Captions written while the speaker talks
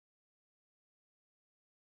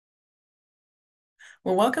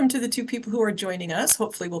Well, welcome to the two people who are joining us.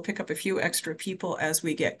 Hopefully, we'll pick up a few extra people as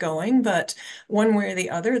we get going, but one way or the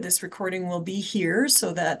other, this recording will be here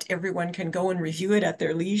so that everyone can go and review it at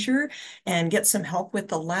their leisure and get some help with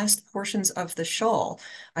the last portions of the shawl.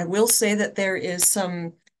 I will say that there is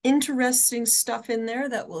some interesting stuff in there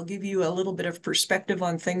that will give you a little bit of perspective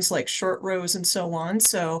on things like short rows and so on.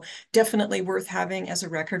 So definitely worth having as a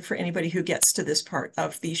record for anybody who gets to this part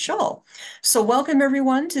of the shawl. So welcome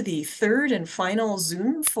everyone to the third and final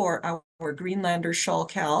Zoom for our Greenlander Shawl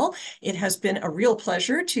KAL. It has been a real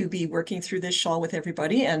pleasure to be working through this shawl with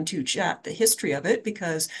everybody and to chat the history of it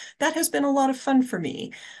because that has been a lot of fun for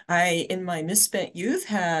me. I, in my misspent youth,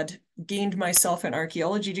 had gained myself an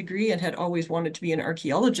archaeology degree and had always wanted to be an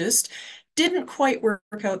archaeologist. Didn't quite work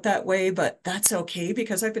out that way, but that's okay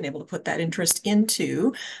because I've been able to put that interest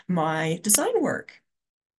into my design work.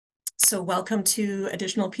 So welcome to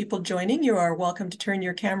additional people joining. You are welcome to turn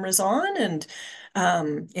your cameras on and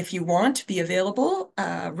if you want, be available.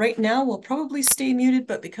 Right now, we'll probably stay muted,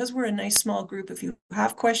 but because we're a nice small group, if you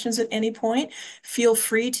have questions at any point, feel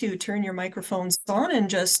free to turn your microphones on and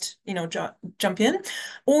just, jump in.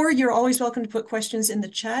 Or you're always welcome to put questions in the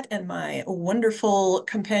chat, and my wonderful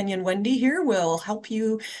companion, Wendy, here will help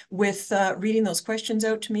you with reading those questions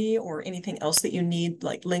out to me or anything else that you need,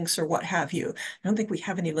 like links or what have you. I don't think we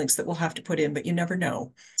have any links that we'll have to put in, but you never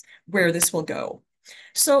know where this will go.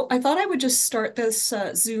 So I thought I would just start this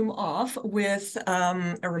Zoom off with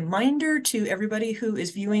a reminder to everybody who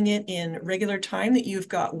is viewing it in regular time that you've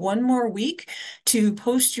got one more week to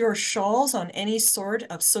post your shawls on any sort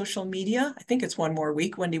of social media. I think it's one more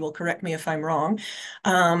week. Wendy will correct me if I'm wrong.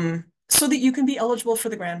 So that you can be eligible for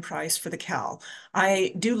the grand prize for the KAL.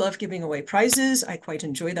 I do love giving away prizes. I quite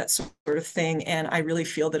enjoy that sort of thing. And I really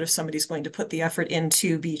feel that if somebody's going to put the effort in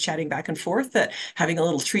to be chatting back and forth, that having a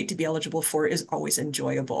little treat to be eligible for is always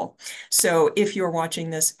enjoyable. So if you're watching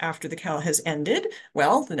this after the KAL has ended,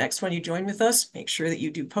 well, the next one you join with us, make sure that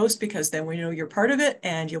you do post because then we know you're part of it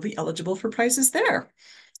and you'll be eligible for prizes there.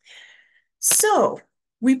 So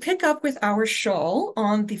we pick up with our shawl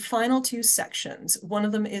on the final two sections. One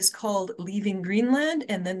of them is called Leaving Greenland,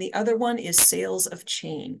 and then the other one is Sails of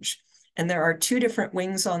Change. And there are two different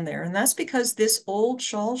wings on there, and that's because this old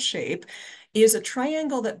shawl shape is a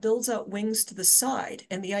triangle that builds out wings to the side.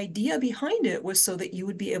 And the idea behind it was so that you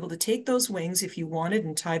would be able to take those wings if you wanted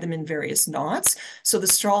and tie them in various knots. So the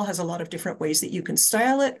shawl has a lot of different ways that you can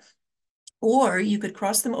style it. Or you could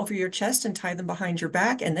cross them over your chest and tie them behind your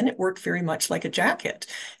back, and then it worked very much like a jacket,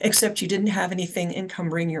 except you didn't have anything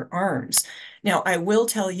encumbering your arms. Now, I will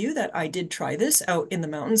tell you that I did try this out in the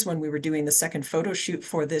mountains when we were doing the second photo shoot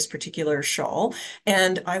for this particular shawl,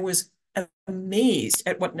 and I was amazed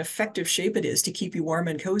at what an effective shape it is to keep you warm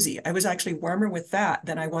and cozy. I was actually warmer with that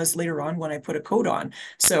than I was later on when I put a coat on.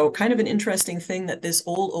 So kind of an interesting thing that this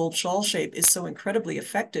old shawl shape is so incredibly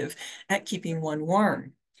effective at keeping one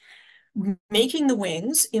warm. Making the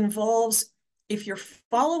wings involves, if you're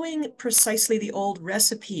following precisely the old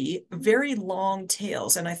recipe, very long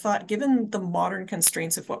tails. And I thought, given the modern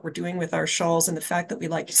constraints of what we're doing with our shawls and the fact that we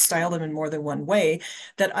like to style them in more than one way,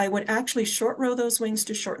 that I would actually short row those wings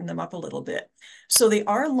to shorten them up a little bit. So they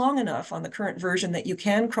are long enough on the current version that you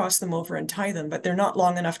can cross them over and tie them, but they're not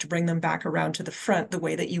long enough to bring them back around to the front the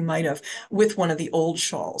way that you might have with one of the old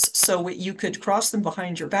shawls. So you could cross them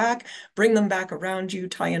behind your back, bring them back around you,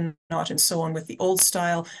 tie a knot and so on with the old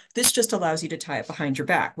style. This just allows you to tie it behind your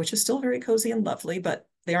back, which is still very cozy and lovely, but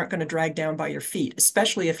they aren't going to drag down by your feet,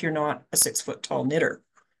 especially if you're not a 6-foot tall knitter.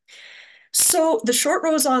 So the short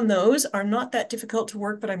rows on those are not that difficult to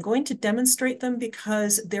work, but I'm going to demonstrate them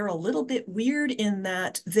because they're a little bit weird in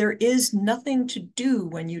that there is nothing to do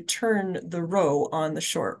when you turn the row on the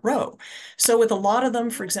short row. So with a lot of them,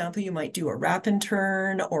 for example, you might do a wrap and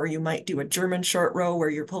turn, or you might do a German short row where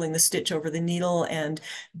you're pulling the stitch over the needle. And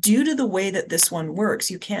due to the way that this one works,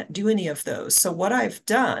 you can't do any of those. So what I've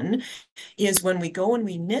done is when we go and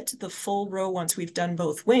we knit the full row once we've done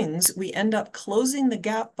both wings, we end up closing the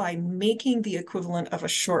gap by making the equivalent of a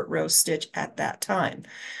short row stitch at that time.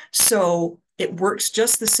 So it works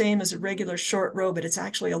just the same as a regular short row, but it's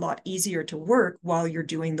actually a lot easier to work while you're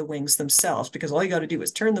doing the wings themselves because all you got to do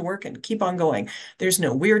is turn the work and keep on going. There's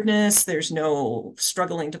no weirdness. There's no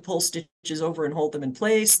struggling to pull stitches over and hold them in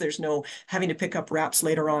place. There's no having to pick up wraps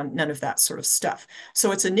later on, none of that sort of stuff.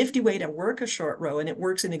 So it's a nifty way to work a short row, and it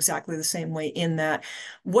works in exactly the same way in that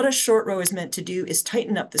what a short row is meant to do is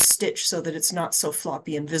tighten up the stitch so that it's not so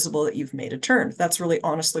floppy and visible that you've made a turn. That's really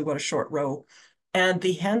honestly what a short row and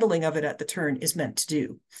the handling of it at the turn is meant to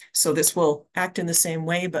do. So this will act in the same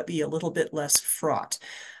way, but be a little bit less fraught.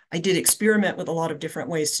 I did experiment with a lot of different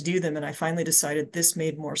ways to do them, and I finally decided this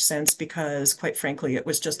made more sense because, quite frankly, it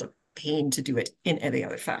was just a pain to do it in any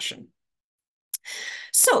other fashion.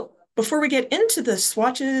 So before we get into the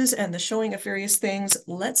swatches and the showing of various things,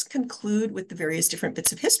 let's conclude with the various different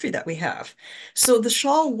bits of history that we have. So the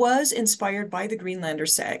shawl was inspired by the Greenlander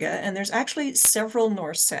Saga, and there's actually several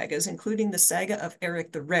Norse sagas, including the Saga of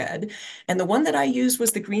Eric the Red, and the one that I used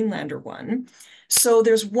was the Greenlander one. So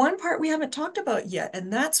there's one part we haven't talked about yet,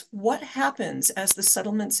 and that's what happens as the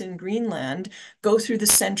settlements in Greenland go through the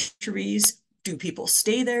centuries. Do people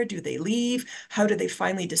stay there? Do they leave? How do they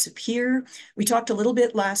finally disappear? We talked a little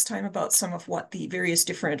bit last time about some of what the various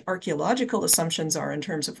different archaeological assumptions are in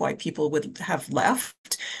terms of why people would have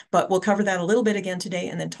left, but we'll cover that a little bit again today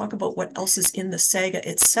and then talk about what else is in the saga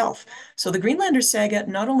itself. So the Greenlander Saga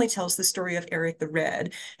not only tells the story of Eric the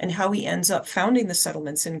Red and how he ends up founding the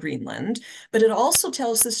settlements in Greenland, but it also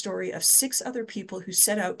tells the story of 6 other people who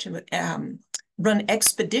set out to run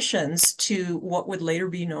expeditions to what would later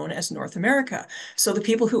be known as North America. So the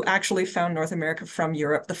people who actually found North America from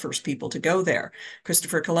Europe, the first people to go there.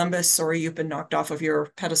 Christopher Columbus, sorry, you've been knocked off of your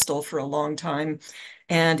pedestal for a long time.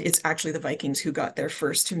 And it's actually the Vikings who got there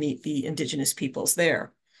first to meet the indigenous peoples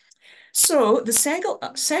there. So the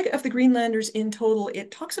saga of the Greenlanders in total,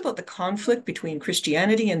 it talks about the conflict between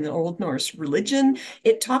Christianity and the Old Norse religion.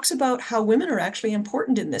 It talks about how women are actually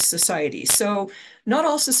important in this society. So not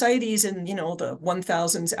all societies in, the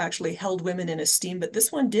 1000s actually held women in esteem, but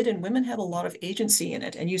this one did, and women had a lot of agency in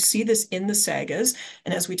it. And you see this in the sagas.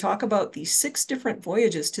 And as we talk about the 6 different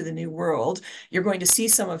voyages to the New World, you're going to see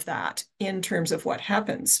some of that in terms of what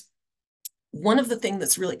happens. One of the things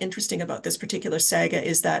that's really interesting about this particular saga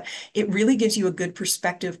is that it really gives you a good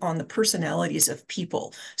perspective on the personalities of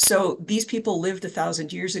people. So these people lived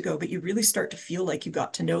 1,000 years ago, but you really start to feel like you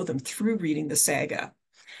got to know them through reading the saga.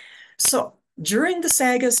 So during the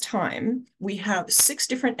saga's time, we have 6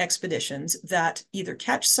 different expeditions that either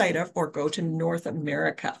catch sight of or go to North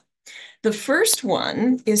America. The first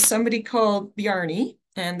one is somebody called Bjarni,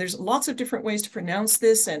 and there's lots of different ways to pronounce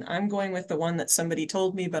this, and I'm going with the one that somebody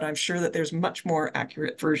told me, but I'm sure that there's much more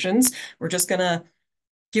accurate versions. We're just gonna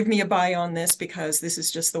give me a buy on this because this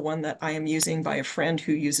is just the one that I am using by a friend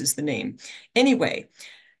who uses the name. Anyway,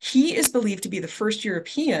 he is believed to be the first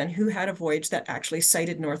European who had a voyage that actually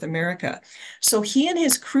sighted North America. So he and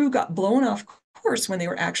his crew got blown off course when they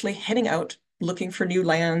were actually heading out looking for new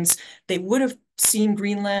lands. They would have seen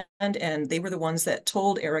Greenland, and they were the ones that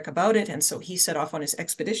told Eric about it, and so he set off on his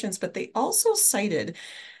expeditions, but they also cited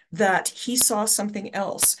that he saw something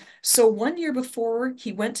else. So 1 year before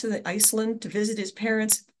he went to Iceland to visit his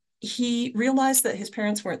parents, he realized that his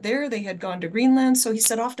parents weren't there. They had gone to Greenland, so he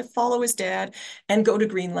set off to follow his dad and go to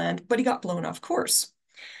Greenland, but he got blown off course.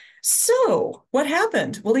 So what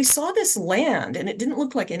happened? Well, he saw this land and it didn't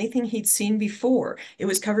look like anything he'd seen before. It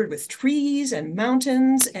was covered with trees and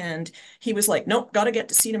mountains, and he was like, nope, got to get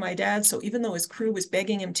to see to my dad. So even though his crew was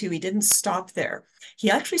begging him to, he didn't stop there.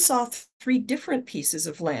 He actually saw 3 different pieces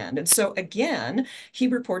of land. And so again, he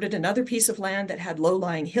reported another piece of land that had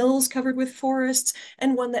low-lying hills covered with forests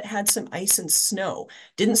and one that had some ice and snow.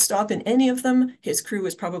 Didn't stop in any of them. His crew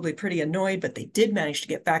was probably pretty annoyed, but they did manage to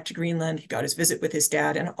get back to Greenland. He got his visit with his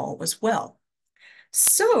dad and all was well.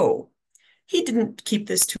 So he didn't keep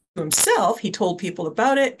this to himself. He told people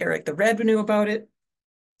about it. Eric the Red knew about it.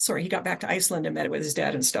 Sorry, he got back to Iceland and met with his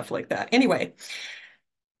dad and stuff like that. Anyway,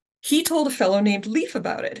 he told a fellow named Leif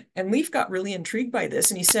about it. And Leif got really intrigued by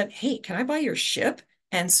this and he said, hey, can I buy your ship?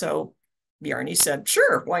 And so Bjarni said,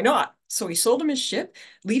 sure, why not? So he sold him his ship.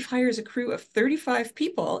 Leif hires a crew of 35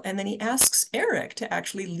 people, and then he asks Eric to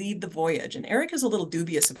actually lead the voyage. And Eric is a little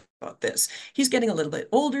dubious about this. He's getting a little bit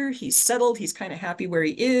older. He's settled. He's kind of happy where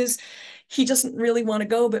he is. He doesn't really want to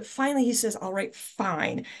go, but finally he says, all right,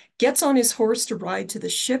 fine. Gets on his horse to ride to the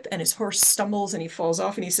ship, and his horse stumbles and he falls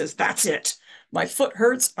off, and he says, that's it. My foot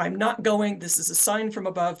hurts. I'm not going. This is a sign from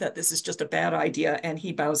above that this is just a bad idea, and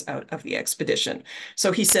he bows out of the expedition.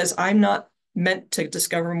 So he says, I'm not meant to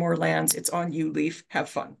discover more lands. It's on you, Leif. Have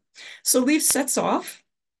fun. So Leif sets off,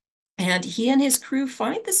 and he and his crew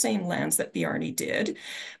find the same lands that Bjarni did,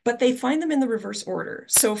 but they find them in the reverse order.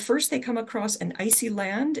 So first they come across an icy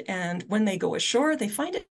land, and when they go ashore, they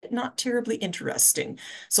find it not terribly interesting.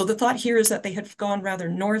 So the thought here is that they had gone rather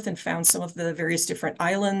north and found some of the various different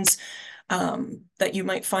islands that you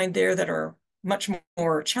might find there that are much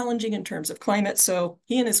more challenging in terms of climate. So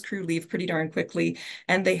he and his crew leave pretty darn quickly,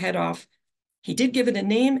 and they head off. He did give it a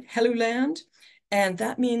name, Helluland, And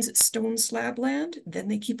that means stone slab land. Then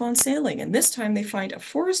they keep on sailing. And this time they find a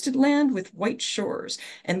forested land with white shores.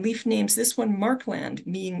 And Leif names this one Markland,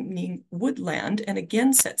 meaning woodland, and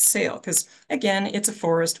again sets sail. Because again, it's a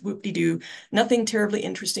forest, whoop-de-doo. Nothing terribly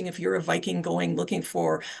interesting if you're a Viking going looking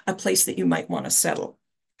for a place that you might want to settle.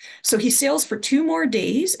 So he sails for 2 more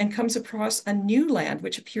days and comes across a new land,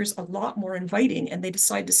 which appears a lot more inviting, and they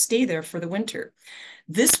decide to stay there for the winter.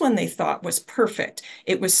 This one they thought was perfect.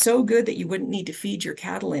 It was so good that you wouldn't need to feed your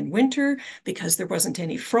cattle in winter because there wasn't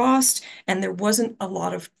any frost and there wasn't a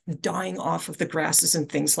lot of dying off of the grasses and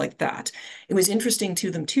things like that. It was interesting to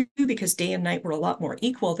them too because day and night were a lot more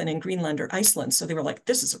equal than in Greenland or Iceland. So they were like,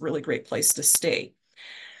 this is a really great place to stay.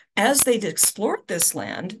 As they explored this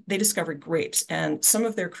land, they discovered grapes, and some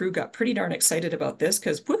of their crew got pretty darn excited about this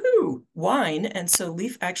because, woohoo, wine. And so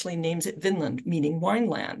Leif actually names it Vinland, meaning wine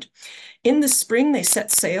land. In the spring, they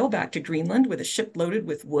set sail back to Greenland with a ship loaded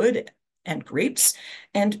with wood and grapes.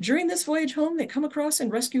 And during this voyage home, they come across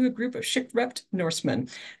and rescue a group of shipwrecked Norsemen.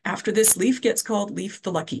 After this, Leif gets called Leif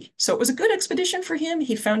the Lucky. So it was a good expedition for him.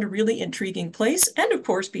 He found a really intriguing place. And of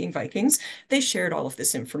course, being Vikings, they shared all of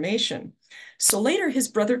this information. So later, his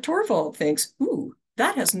brother Torvald thinks, ooh,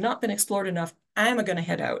 that has not been explored enough. I'm going to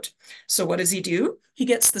head out. So what does he do? He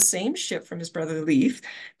gets the same ship from his brother Leif,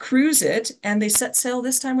 crews it, and they set sail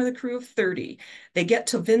this time with a crew of 30. They get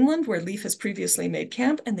to Vinland, where Leif has previously made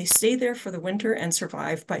camp, and they stay there for the winter and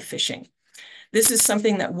survive by fishing. This is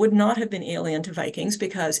something that would not have been alien to Vikings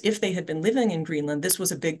because if they had been living in Greenland, this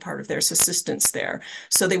was a big part of their subsistence there.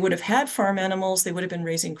 So they would have had farm animals, they would have been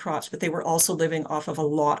raising crops, but they were also living off of a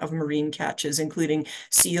lot of marine catches, including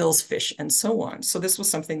seals, fish, and so on. So this was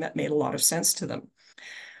something that made a lot of sense to them.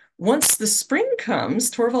 Once the spring comes,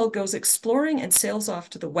 Torvald goes exploring and sails off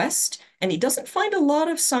to the west, and he doesn't find a lot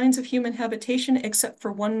of signs of human habitation except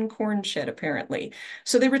for one corn shed, apparently.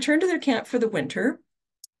 So they return to their camp for the winter,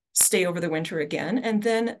 stay over the winter again. And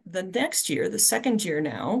then the next year, the second year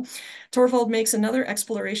now, Torvald makes another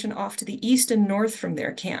exploration off to the east and north from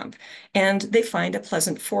their camp, and they find a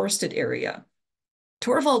pleasant forested area.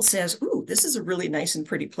 Torvald says, ooh, this is a really nice and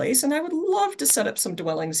pretty place, and I would love to set up some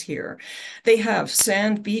dwellings here. They have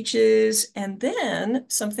sand beaches, and then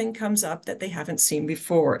something comes up that they haven't seen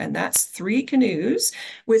before, and that's 3 canoes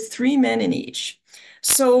with 3 men in each.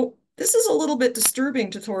 So this is a little bit disturbing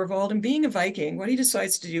to Thorvald, and being a Viking, what he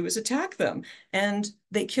decides to do is attack them, and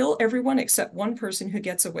they kill everyone except one person who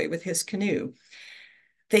gets away with his canoe.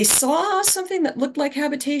 They saw something that looked like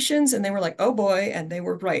habitations, and they were like, oh boy, and they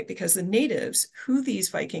were right, because the natives, who these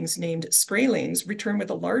Vikings named Skraelings, return with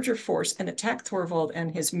a larger force and attack Thorvald and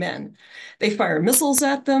his men. They fire missiles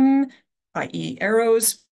at them, i.e.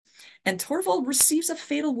 arrows, and Torvald receives a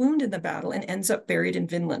fatal wound in the battle and ends up buried in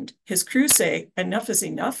Vinland. His crew say, enough is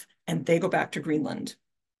enough, and they go back to Greenland.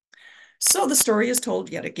 So the story is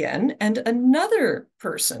told yet again, and another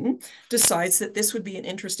person decides that this would be an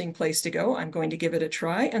interesting place to go. I'm going to give it a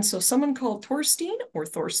try. And so someone called Thorstein, or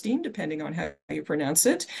Thorstein, depending on how you pronounce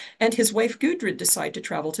it, and his wife Gudrid decide to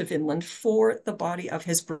travel to Vinland for the body of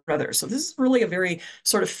his brother. So this is really a very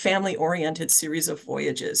sort of family-oriented series of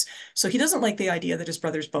voyages. So he doesn't like the idea that his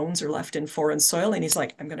brother's bones are left in foreign soil, and he's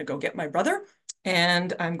like, I'm going to go get my brother,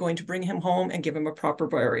 and I'm going to bring him home and give him a proper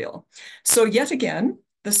burial. So yet again,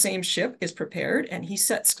 the same ship is prepared, and he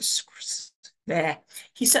sets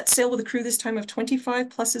sail with a crew this time of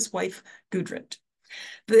 25 plus his wife Gudrid.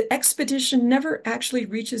 The expedition never actually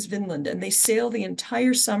reaches Vinland, and they sail the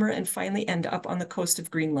entire summer and finally end up on the coast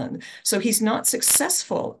of Greenland. So he's not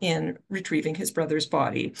successful in retrieving his brother's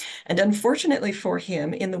body. And unfortunately for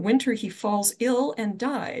him, in the winter, he falls ill and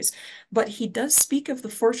dies. But he does speak of the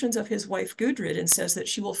fortunes of his wife Gudrid and says that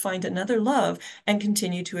she will find another love and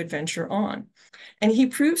continue to adventure on. And he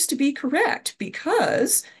proves to be correct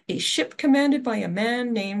because a ship commanded by a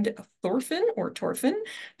man named Thorfinn or Torfinn,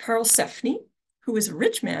 Karlsefni, who is a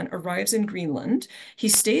rich man, arrives in Greenland. He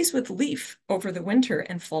stays with Leif over the winter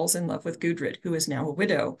and falls in love with Gudrid, who is now a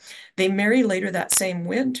widow. They marry later that same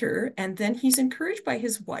winter, and then he's encouraged by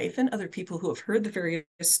his wife and other people who have heard the various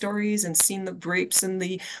stories and seen the grapes and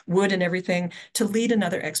the wood and everything to lead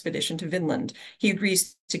another expedition to Vinland. He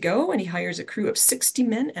agrees to go, and he hires a crew of 60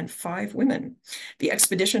 men and 5 women. The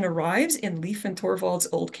expedition arrives in Leif and Thorvald's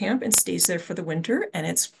old camp and stays there for the winter, and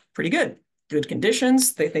it's pretty good. Good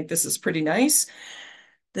conditions. They think this is pretty nice.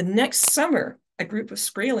 The next summer, a group of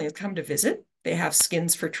Skraelings come to visit. They have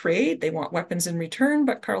skins for trade. They want weapons in return,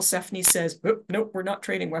 but Karlsefni says, nope, we're not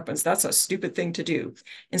trading weapons. That's a stupid thing to do.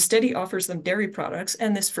 Instead, he offers them dairy products,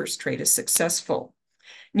 and this first trade is successful.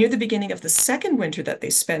 Near the beginning of the second winter that they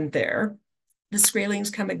spend there, The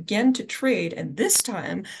Skraelings come again to trade, and this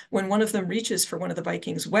time, when one of them reaches for one of the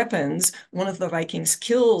Vikings' weapons, one of the Vikings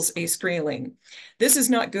kills a Skraeling. This is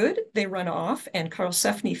not good. They run off, and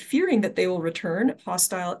Karlsefni, fearing that they will return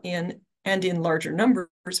hostile in larger numbers,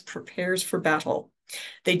 prepares for battle.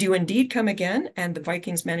 They do indeed come again, and the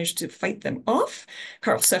Vikings manage to fight them off.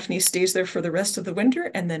 Karlsefni stays there for the rest of the winter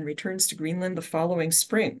and then returns to Greenland the following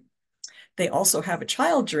spring. They also have a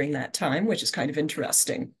child during that time, which is kind of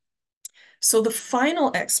interesting. So the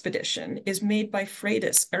final expedition is made by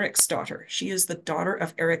Freydis, Eric's daughter. She is the daughter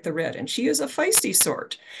of Eric the Red, and she is a feisty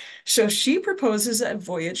sort. So she proposes a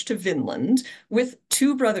voyage to Vinland with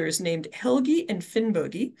two brothers named Helgi and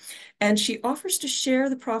Finnbogi, and she offers to share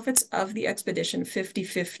the profits of the expedition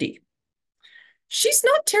 50-50. She's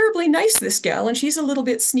not terribly nice, this gal, and she's a little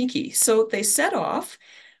bit sneaky. So they set off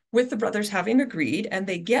with the brothers having agreed, and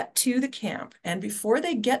they get to the camp. And before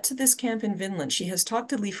they get to this camp in Vinland, she has talked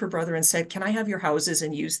to Leif, her brother, and said, "Can I have your houses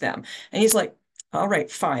and use them?" And he's like, "All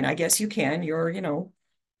right, fine. I guess you can. You're,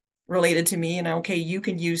 related to me, and okay, you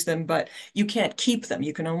can use them, but you can't keep them.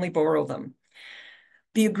 You can only borrow them."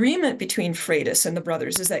 The agreement between Freydis and the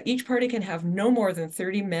brothers is that each party can have no more than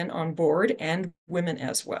 30 men on board and women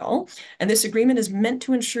as well. And this agreement is meant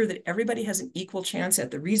to ensure that everybody has an equal chance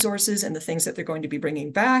at the resources and the things that they're going to be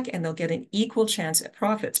bringing back, and they'll get an equal chance at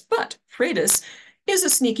profits. But Freydis is a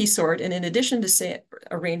sneaky sort, and in addition to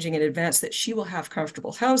arranging in advance that she will have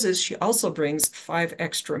comfortable houses, she also brings 5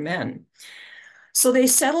 extra men. So they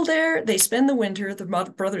settle there, they spend the winter. The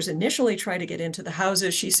brothers initially try to get into the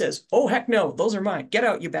houses. She says, "Oh, heck no, those are mine. Get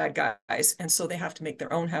out, you bad guys." And so they have to make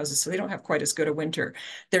their own houses, so they don't have quite as good a winter.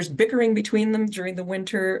 There's bickering between them during the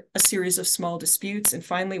winter, a series of small disputes, and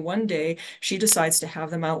finally one day she decides to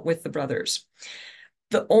have them out with the brothers.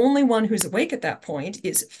 The only one who's awake at that point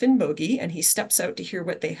is Finnbogi, and he steps out to hear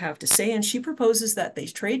what they have to say, and she proposes that they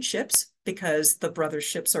trade ships because the brothers'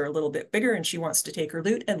 ships are a little bit bigger, and she wants to take her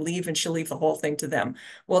loot and leave, and she'll leave the whole thing to them.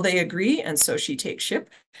 Well, they agree, and so she takes ship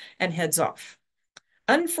and heads off.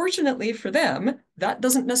 Unfortunately for them, that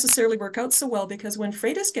doesn't necessarily work out so well, because when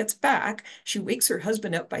Freydis gets back, she wakes her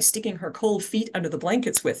husband up by sticking her cold feet under the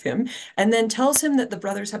blankets with him, and then tells him that the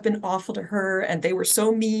brothers have been awful to her, and they were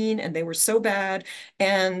so mean, and they were so bad,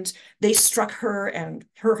 and they struck her, and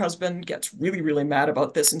her husband gets really, really mad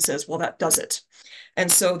about this and says, "Well, that does it."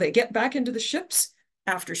 And so they get back into the ships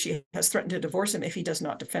after she has threatened to divorce him if he does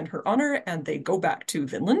not defend her honor, and they go back to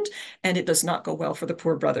Vinland, and it does not go well for the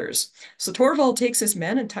poor brothers. So Torvald takes his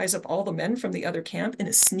men and ties up all the men from the other camp in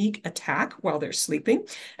a sneak attack while they're sleeping,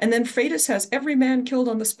 and then Freydis has every man killed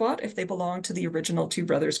on the spot if they belong to the original two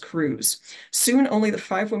brothers' crews. Soon only the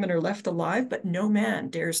 5 women are left alive, but no man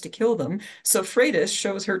dares to kill them, so Freydis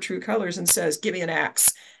shows her true colors and says, "Give me an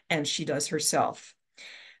axe," and she does herself.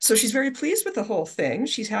 So she's very pleased with the whole thing.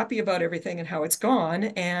 She's happy about everything and how it's gone.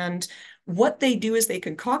 And what they do is they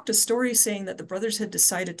concoct a story saying that the brothers had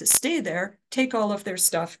decided to stay there, take all of their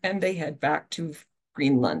stuff, and they head back to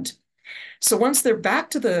Greenland. So once they're back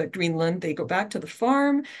to the Greenland, they go back to the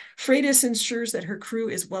farm. Freydis ensures that her crew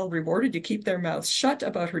is well rewarded to keep their mouths shut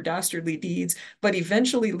about her dastardly deeds, but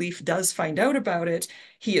eventually Leif does find out about it.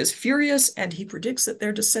 He is furious, and he predicts that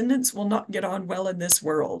their descendants will not get on well in this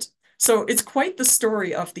world. So it's quite the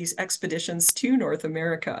story of these expeditions to North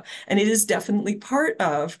America. And it is definitely part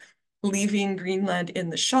of leaving Greenland in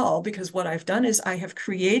the shawl, because what I've done is I have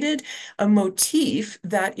created a motif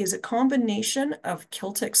that is a combination of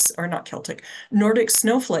Nordic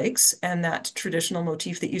snowflakes, and that traditional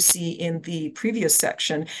motif that you see in the previous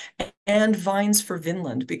section, and vines for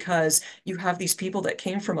Vinland, because you have these people that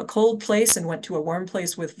came from a cold place and went to a warm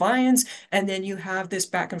place with vines, and then you have this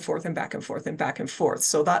back and forth and back and forth and back and forth.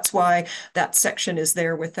 So that's why that section is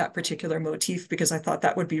there with that particular motif, because I thought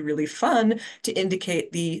that would be really fun to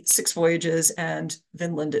indicate the 6 voyages and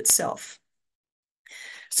Vinland itself.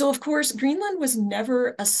 So, of course, Greenland was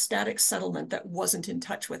never a static settlement that wasn't in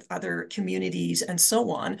touch with other communities and so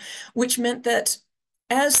on, which meant that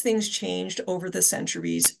as things changed over the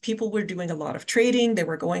centuries, people were doing a lot of trading, they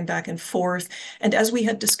were going back and forth. And as we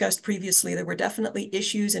had discussed previously, there were definitely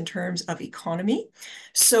issues in terms of economy.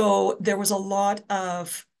 So there was a lot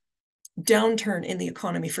of downturn in the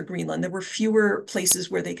economy for Greenland. There were fewer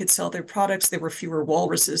places where they could sell their products. There were fewer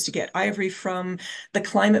walruses to get ivory from. The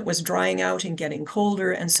climate was drying out and getting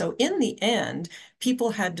colder. And so in the end,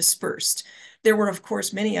 people had dispersed. There were, of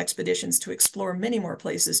course, many expeditions to explore many more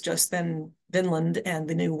places just than Vinland and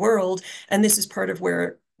the New World. And this is part of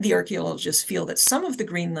where the archaeologists feel that some of the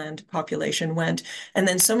Greenland population went, and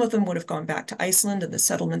then some of them would have gone back to Iceland and the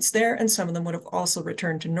settlements there, and some of them would have also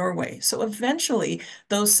returned to Norway. So eventually,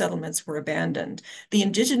 those settlements were abandoned. The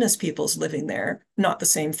indigenous peoples living there, not the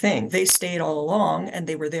same thing. They stayed all along, and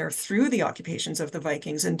they were there through the occupations of the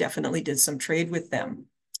Vikings and definitely did some trade with them.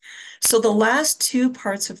 So the last two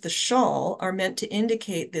parts of the shawl are meant to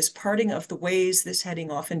indicate this parting of the ways, this heading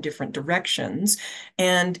off in different directions,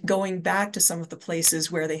 and going back to some of the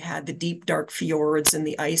places where they had the deep, dark fjords and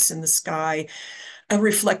the ice in the sky,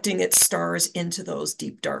 reflecting its stars into those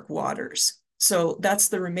deep, dark waters. So that's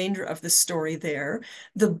the remainder of the story there.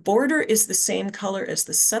 The border is the same color as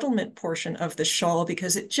the settlement portion of the shawl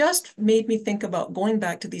because it just made me think about going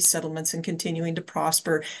back to these settlements and continuing to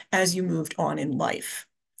prosper as you moved on in life.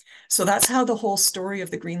 So that's how the whole story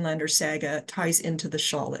of the Greenlander saga ties into the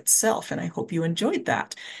shawl itself. And I hope you enjoyed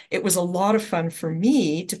that. It was a lot of fun for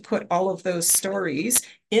me to put all of those stories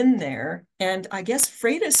in there. And I guess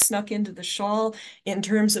Freda snuck into the shawl in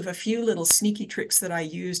terms of a few little sneaky tricks that I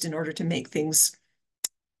used in order to make things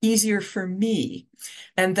easier for me.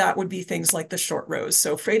 And that would be things like the short rows.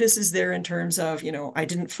 So Freitas is there in terms of, I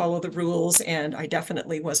didn't follow the rules and I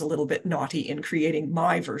definitely was a little bit naughty in creating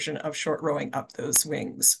my version of short rowing up those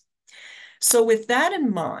wings. So with that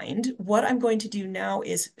in mind, what I'm going to do now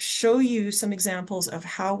is show you some examples of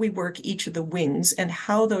how we work each of the wings and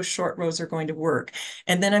how those short rows are going to work.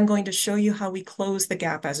 And then I'm going to show you how we close the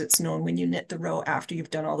gap as it's known when you knit the row after you've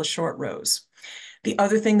done all the short rows. The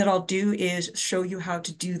other thing that I'll do is show you how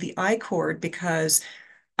to do the I-cord because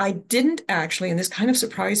I didn't actually, and this kind of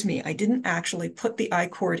surprised me, I didn't actually put the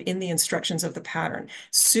I-cord in the instructions of the pattern.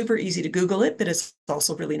 Super easy to Google it, but it's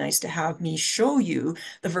also really nice to have me show you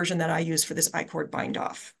the version that I use for this I-cord bind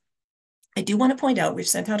off. I do want to point out, we've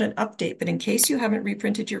sent out an update, but in case you haven't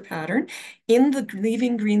reprinted your pattern, in the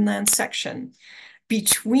Leaving Greenland section,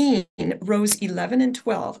 between rows 11 and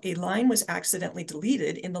 12, a line was accidentally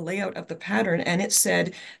deleted in the layout of the pattern, and it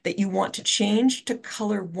said that you want to change to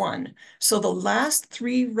color 1. So the last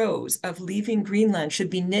 3 rows of Leaving Greenland should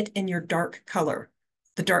be knit in your dark color,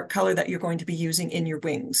 the dark color that you're going to be using in your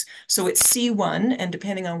wings. So it's C1, and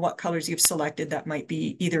depending on what colors you've selected, that might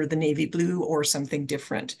be either the navy blue or something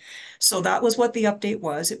different. So that was what the update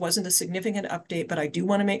was. It wasn't a significant update, but I do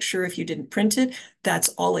want to make sure if you didn't print it, that's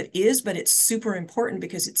all it is, but it's super important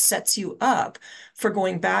because it sets you up for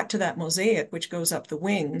going back to that mosaic, which goes up the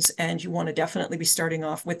wings, and you want to definitely be starting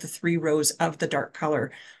off with the 3 rows of the dark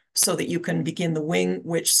color so that you can begin the wing,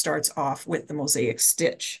 which starts off with the mosaic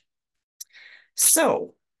stitch.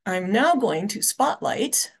 So I'm now going to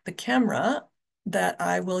spotlight the camera that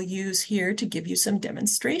I will use here to give you some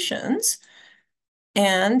demonstrations.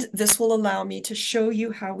 And this will allow me to show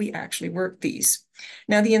you how we actually work these.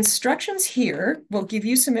 Now, the instructions here will give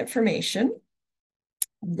you some information.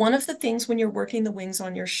 One of the things when you're working the wings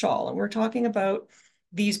on your shawl, and we're talking about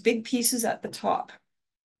these big pieces at the top.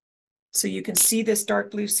 So you can see this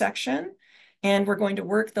dark blue section, and we're going to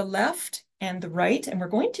work the left and the right, and we're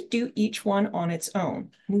going to do each one on its own.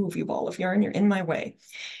 Move, you ball of yarn, you're in my way.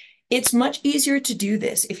 It's much easier to do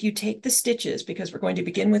this if you take the stitches, because we're going to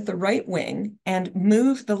begin with the right wing, and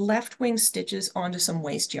move the left wing stitches onto some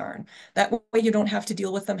waste yarn. That way you don't have to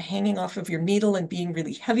deal with them hanging off of your needle and being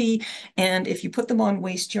really heavy. And if you put them on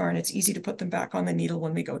waste yarn, it's easy to put them back on the needle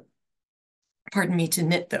when we go, pardon me, to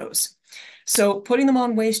knit those. So putting them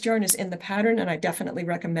on waste yarn is in the pattern, and I definitely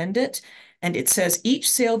recommend it. And it says each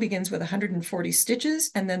sail begins with 140 stitches,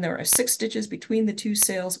 and then there are 6 stitches between the 2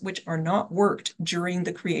 sails, which are not worked during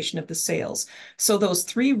the creation of the sails. So those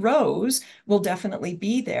 3 rows will definitely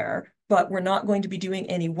be there, but we're not going to be doing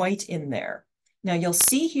any white in there. Now you'll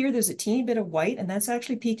see here there's a teeny bit of white, and that's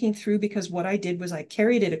actually peeking through because what I did was I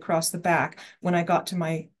carried it across the back when I got to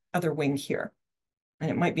my other wing here. And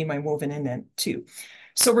it might be my woven indent too.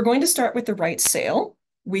 So we're going to start with the right sail.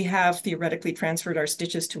 We have theoretically transferred our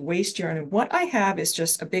stitches to waste yarn, and what I have is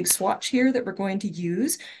just a big swatch here that we're going to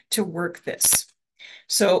use to work this.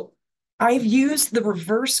 So I've used the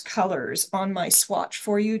reverse colors on my swatch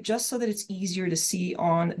for you just so that it's easier to see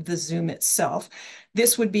on the zoom itself.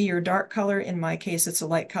 This would be your dark color. In my case, it's a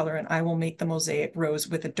light color, and I will make the mosaic rows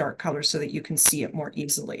with a dark color so that you can see it more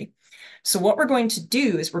easily. So what we're going to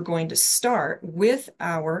do is we're going to start with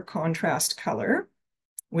our contrast color,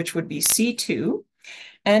 which would be C2.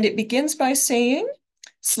 And it begins by saying,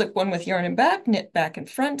 slip 1 with yarn and back, knit back and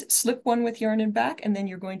front, slip 1 with yarn and back, and then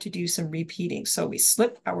you're going to do some repeating. So we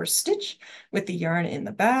slip our stitch with the yarn in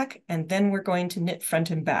the back, and then we're going to knit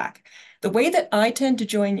front and back. The way that I tend to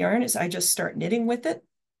join yarn is I just start knitting with it.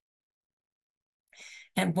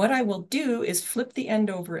 And what I will do is flip the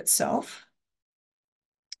end over itself.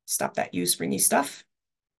 Stop that, you springy stuff.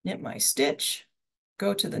 knit my stitch,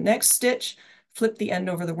 go to the next stitch, flip the end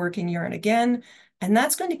over the working yarn again, and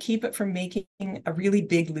that's going to keep it from making a really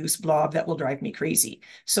big loose blob that will drive me crazy.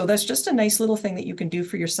 So that's just a nice little thing that you can do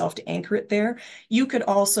for yourself to anchor it there. You could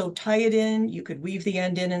also tie it in, you could weave the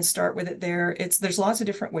end in and start with it there. There's lots of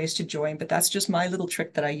different ways to join, but that's just my little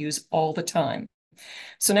trick that I use all the time.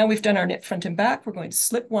 So now we've done our knit front and back. We're going to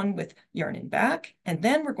slip one with yarn in back, and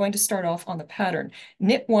then we're going to start off on the pattern.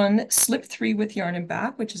 Knit one, slip three with yarn in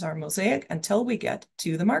back, which is our mosaic, until we get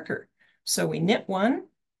to the marker. So we knit one,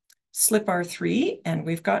 slip our three, and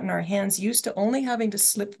we've gotten our hands used to only having to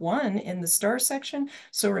slip one in the star section.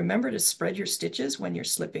 So remember to spread your stitches when you're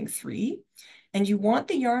slipping three. And you want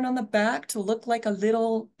the yarn on the back to look like a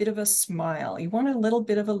little bit of a smile. You want a little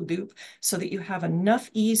bit of a loop so that you have enough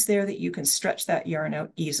ease there that you can stretch that yarn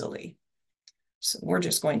out easily. So we're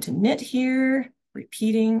just going to knit here,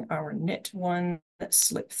 repeating our knit one,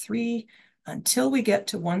 slip three, until we get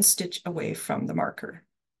to one stitch away from the marker.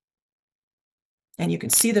 And you can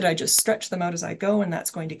see that I just stretch them out as I go, and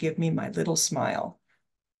that's going to give me my little smile.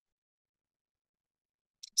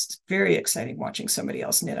 It's very exciting watching somebody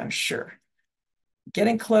else knit, I'm sure.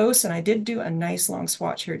 Getting close, and I did do a nice long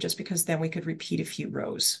swatch here just because then we could repeat a few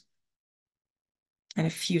rows and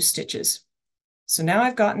a few stitches. So now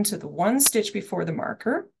I've gotten to the one stitch before the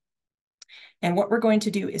marker, and what we're going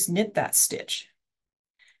to do is knit that stitch.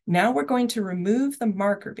 Now we're going to remove the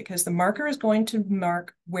marker because the marker is going to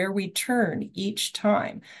mark where we turn each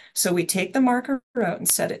time. So we take the marker out and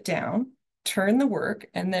set it down, turn the work,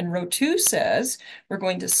 and then row 2 says we're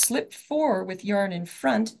going to slip 4 with yarn in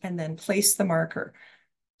front and then place the marker.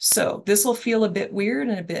 So this will feel a bit weird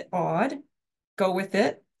and a bit odd. Go with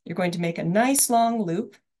it. You're going to make a nice long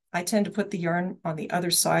loop. I tend to put the yarn on the other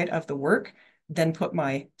side of the work, then put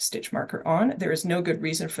my stitch marker on. There is no good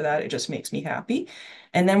reason for that. It just makes me happy.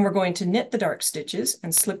 And then we're going to knit the dark stitches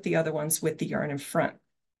and slip the other ones with the yarn in front.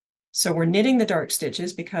 So we're knitting the dark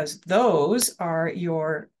stitches because those are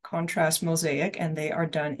your contrast mosaic and they are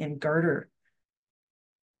done in garter,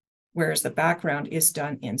 whereas the background is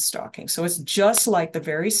done in stocking. So it's just like the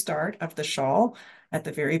very start of the shawl at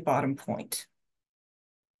the very bottom point.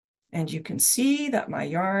 And you can see that my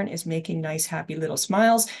yarn is making nice, happy little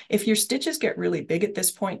smiles. If your stitches get really big at this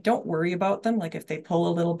point, don't worry about them. Like if they pull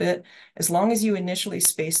a little bit, as long as you initially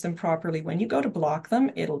space them properly, when you go to block them,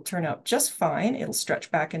 it'll turn out just fine. It'll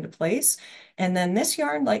stretch back into place. And then this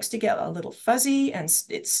yarn likes to get a little fuzzy and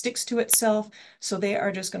it sticks to itself. So they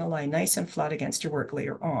are just going to lie nice and flat against your work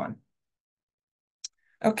later on.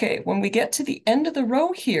 Okay, when we get to the end of the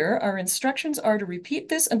row here, our instructions are to repeat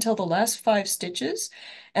this until the last 5 stitches,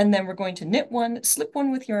 and then we're going to knit one, slip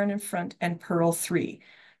one with yarn in front, and purl 3.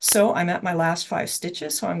 So I'm at my last 5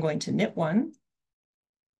 stitches, so I'm going to knit one.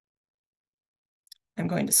 I'm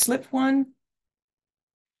going to slip one,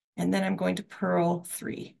 and then I'm going to purl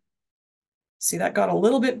 3. See, that got a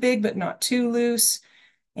little bit big, but not too loose,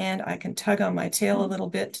 and I can tug on my tail a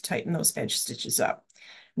little bit to tighten those edge stitches up.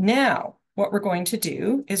 Now, what we're going to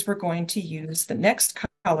do is we're going to use the next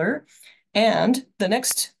color, and the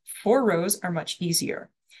next 4 rows are much easier.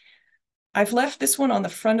 I've left this one on the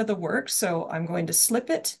front of the work, so I'm going to slip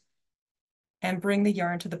it and bring the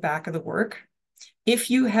yarn to the back of the work. If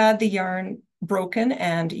you had the yarn broken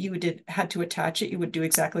and you had to attach it, you would do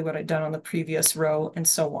exactly what I'd done on the previous row and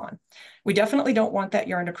so on. We definitely don't want that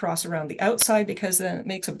yarn to cross around the outside because then it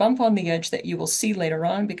makes a bump on the edge that you will see later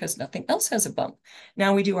on because nothing else has a bump.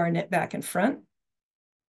 Now we do our knit back and front.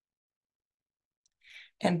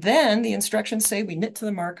 And then the instructions say we knit to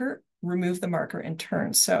the marker, remove the marker and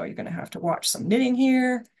turn. So you're going to have to watch some knitting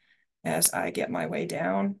here as I get my way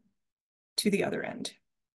down to the other end.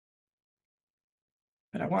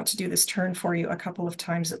 But I want to do this turn for you a couple of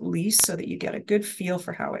times at least so that you get a good feel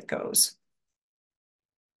for how it goes.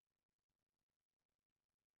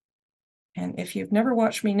 And if you've never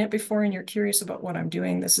watched me knit before and you're curious about what I'm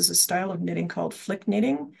doing, this is a style of knitting called flick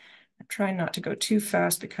knitting. I'm trying not to go too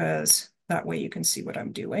fast because that way you can see what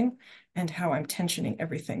I'm doing and how I'm tensioning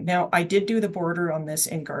everything. Now, I did do the border on this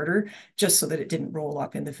in garter just so that it didn't roll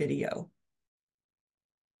up in the video.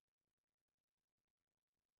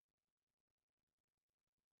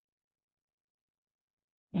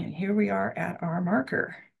 And here we are at our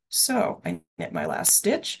marker. So I knit my last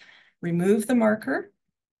stitch, remove the marker,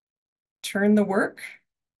 turn the work,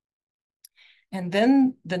 and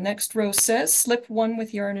then the next row says slip one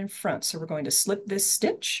with yarn in front. So we're going to slip this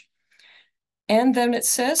stitch. And then it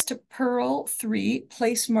says to purl 3,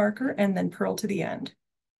 place marker, and then purl to the end.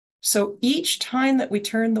 So each time that we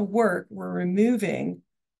turn the work, we're removing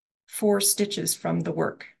 4 stitches from the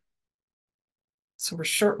work. So we're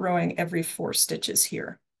short rowing every 4 stitches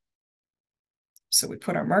here. So we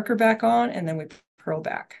put our marker back on and then we purl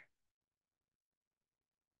back.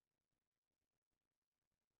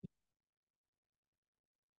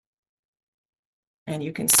 And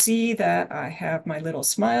you can see that I have my little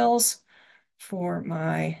smiles for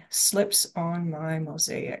my slips on my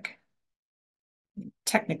mosaic.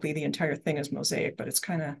 Technically, the entire thing is mosaic, but it's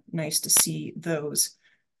kind of nice to see those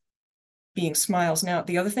being smiles. Now,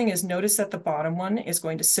 the other thing is notice that the bottom one is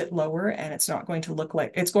going to sit lower and it's not going to look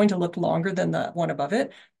like, it's going to look longer than the one above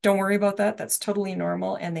it. Don't worry about that. That's totally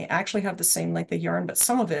normal. And they actually have the same length of yarn, but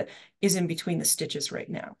some of it is in between the stitches right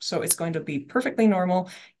now. So it's going to be perfectly normal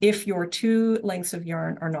if your two lengths of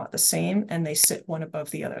yarn are not the same and they sit one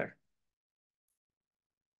above the other.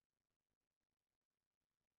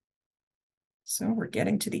 So we're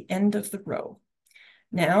getting to the end of the row.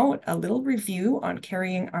 Now, a little review on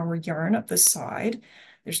carrying our yarn up the side.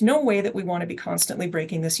 There's no way that we want to be constantly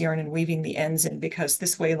breaking this yarn and weaving the ends in because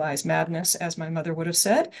this way lies madness, as my mother would have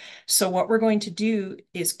said. So what we're going to do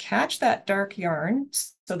is catch that dark yarn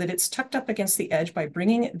so that it's tucked up against the edge by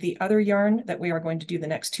bringing the other yarn that we are going to do the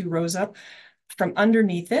next two rows up from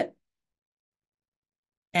underneath it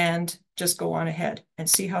and just go on ahead and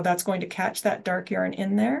see how that's going to catch that dark yarn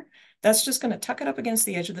in there. That's just going to tuck it up against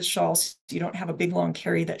the edge of the shawl so you don't have a big long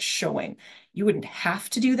carry that's showing. You wouldn't have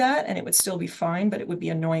to do that and it would still be fine, but it would be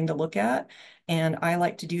annoying to look at. And I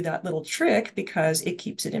like to do that little trick because it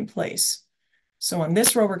keeps it in place. So on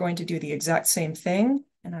this row, we're going to do the exact same thing.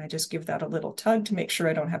 And I just give that a little tug to make sure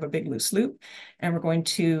I don't have a big loose loop. And we're going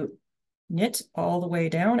to knit all the way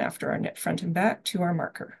down after our knit front and back to our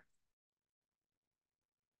marker.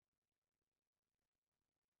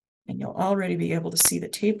 And you'll already be able to see the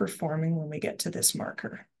taper forming when we get to this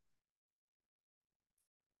marker.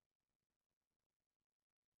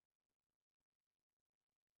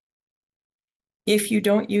 If you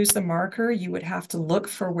don't use the marker, you would have to look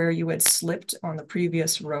for where you had slipped on the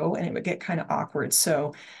previous row and it would get kind of awkward.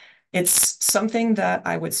 So it's something that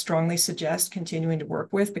I would strongly suggest continuing to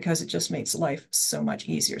work with because it just makes life so much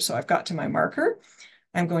easier. So I've got to my marker.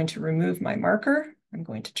 I'm going to remove my marker. I'm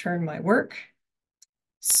going to turn my work,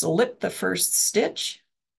 slip the first stitch,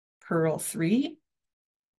 purl 3,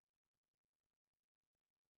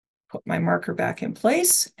 put my marker back in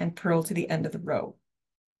place and purl to the end of the row.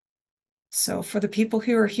 So for the people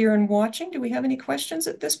who are here and watching, do we have any questions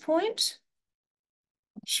at this point?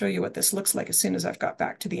 I'll show you what this looks like as soon as I've got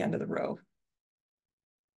back to the end of the row.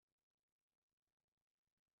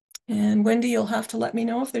 And Wendy, you'll have to let me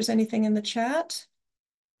know if there's anything in the chat.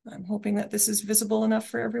 I'm hoping that this is visible enough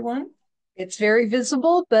for everyone. It's very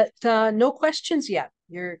visible, but no questions yet.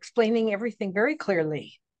 You're explaining everything very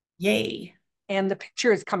clearly. Yay. And the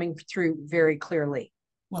picture is coming through very clearly.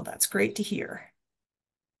 Well, that's great to hear.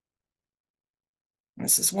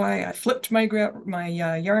 This is why I flipped my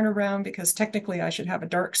yarn around because technically I should have a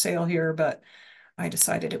dark sail here, but I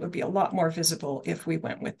decided it would be a lot more visible if we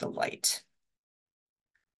went with the light.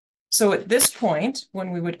 So at this point,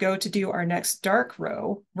 when we would go to do our next dark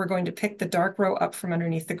row, we're going to pick the dark row up from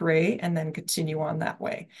underneath the gray and then continue on that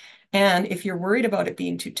way. And if you're worried about it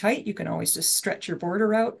being too tight, you can always just stretch your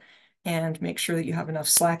border out and make sure that you have enough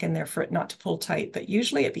slack in there for it not to pull tight. But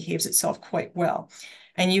usually it behaves itself quite well.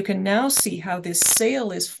 And you can now see how this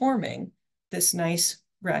sail is forming this nice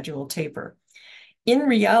gradual taper. In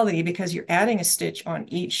reality, because you're adding a stitch on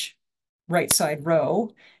each right side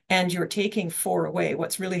row, and you're taking 4 away,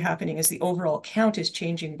 what's really happening is the overall count is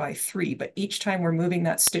changing by 3, but each time we're moving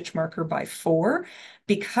that stitch marker by 4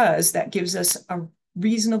 because that gives us a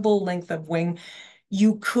reasonable length of wing.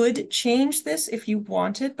 You could change this if you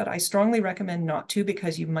wanted, but I strongly recommend not to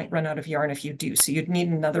because you might run out of yarn if you do. So you'd need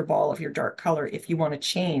another ball of your dark color if you want to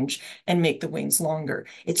change and make the wings longer.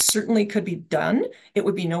 It certainly could be done. It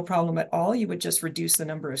would be no problem at all. You would just reduce the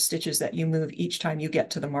number of stitches that you move each time you get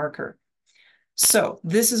to the marker. So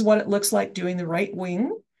this is what it looks like doing the right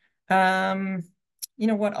wing. You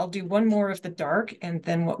know what, I'll do one more of the dark, and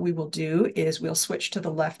then what we will do is we'll switch to the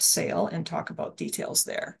left sail and talk about details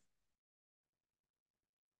there.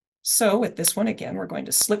 So with this one, again, we're going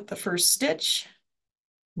to slip the first stitch,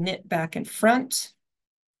 knit back and front,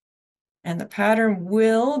 and the pattern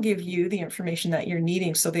will give you the information that you're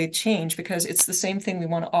needing. So they change because it's the same thing. We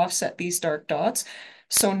want to offset these dark dots.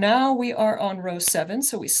 So now we are on row 7.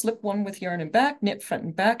 So we slip 1 with yarn and back, knit front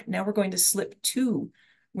and back. Now we're going to slip 2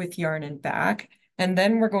 with yarn and back. And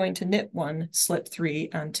then we're going to knit 1, slip 3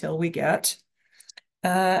 until we get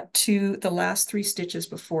to the last 3 stitches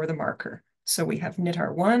before the marker. So we have knit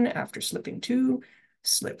our 1 after slipping 2,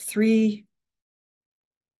 slip 3,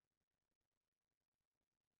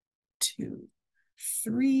 2,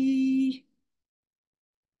 3,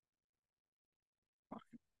 1,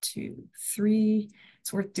 2, 3.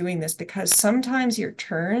 It's worth doing this because sometimes your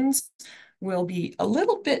turns will be a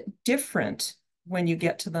little bit different when you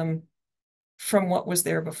get to them from what was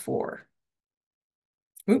there before.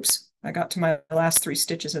 Oops, I got to my last 3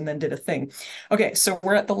 stitches and then did a thing. Okay, so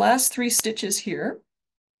we're at the last 3 stitches here.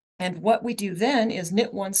 And what we do then is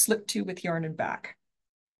knit 1, slip 2 with yarn and back.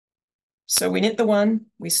 So we knit the 1,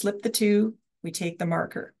 we slip the 2, we take the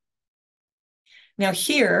marker. Now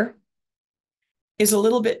here is a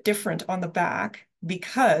little bit different on the back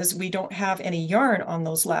because we don't have any yarn on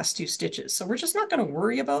those last 2 stitches. So we're just not going to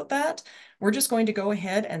worry about that. We're just going to go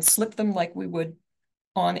ahead and slip them like we would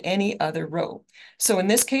on any other row. So in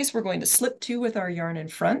this case, we're going to slip 2 with our yarn in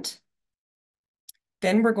front.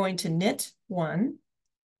 Then we're going to knit 1.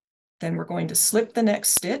 Then we're going to slip the next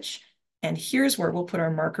stitch. And here's where we'll put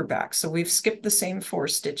our marker back. So we've skipped the same 4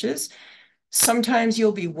 stitches. Sometimes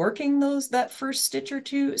you'll be working that first stitch or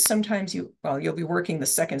 2. Sometimes you'll be working the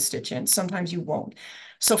second stitch in. Sometimes you won't.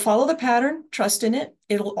 So follow the pattern, trust in it.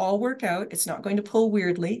 It'll all work out. It's not going to pull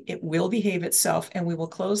weirdly. It will behave itself, and we will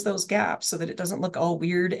close those gaps so that it doesn't look all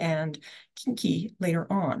weird and kinky later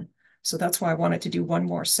on. So that's why I wanted to do one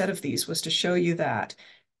more set of these, was to show you that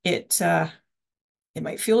it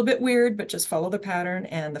might feel a bit weird, but just follow the pattern,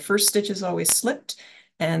 and the first stitch is always slipped,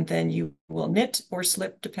 and then you will knit or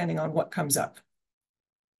slip depending on what comes up.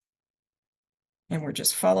 And we're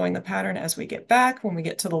just following the pattern as we get back. When we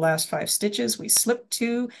get to the last 5 stitches, we slip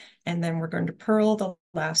 2, and then we're going to purl the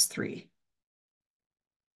last 3.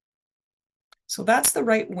 So that's the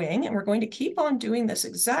right wing, and we're going to keep on doing this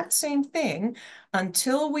exact same thing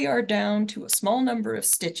until we are down to a small number of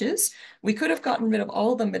stitches. We could have gotten rid of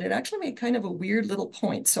all of them, but it actually made kind of a weird little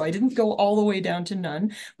point, so I didn't go all the way down to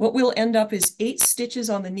none. What we'll end up is 8 stitches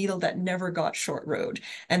on the needle that never got short rowed,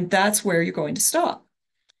 and that's where you're going to stop.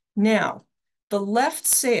 Now, the left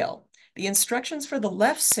sail. The instructions for the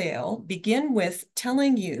left sail begin with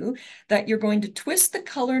telling you that you're going to twist the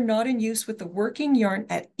color not in use with the working yarn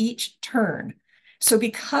at each turn. So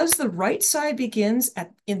because the right side begins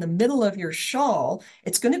in the middle of your shawl,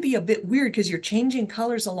 it's going to be a bit weird because you're changing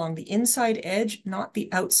colors along the inside edge, not the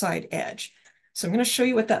outside edge. So I'm going to show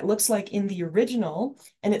you what that looks like in the original,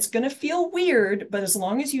 and it's going to feel weird, but as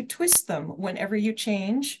long as you twist them whenever you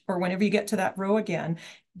change or whenever you get to that row again,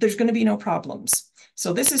 there's going to be no problems.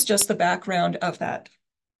 So this is just the background of that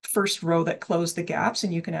first row that closed the gaps,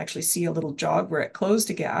 and you can actually see a little jog where it closed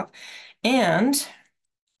a gap. And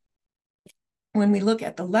when we look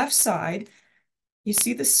at the left side, you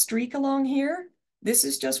see the streak along here? This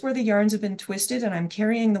is just where the yarns have been twisted, and I'm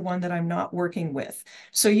carrying the one that I'm not working with.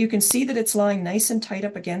 So you can see that it's lying nice and tight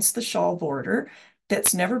up against the shawl border.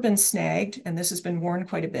 That's never been snagged, and this has been worn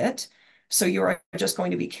quite a bit. So you're just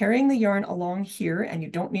going to be carrying the yarn along here, and you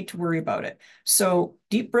don't need to worry about it. So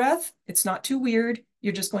deep breath, it's not too weird.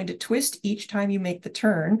 You're just going to twist each time you make the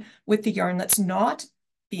turn with the yarn that's not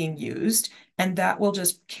being used, and that will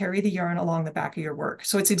just carry the yarn along the back of your work.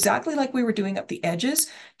 So it's exactly like we were doing up the edges,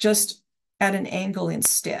 just at an angle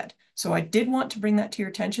instead. So I did want to bring that to your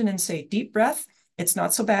attention and say deep breath, it's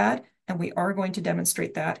not so bad, and we are going to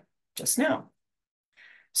demonstrate that just now.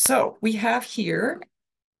 So we have here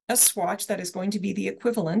a swatch that is going to be the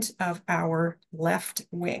equivalent of our left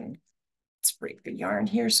wing. Let's break the yarn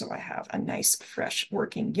here so I have a nice fresh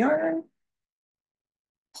working yarn.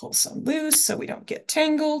 Pull some loose so we don't get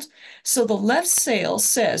tangled. So the left sail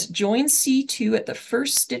says join C2 at the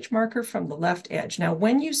first stitch marker from the left edge. Now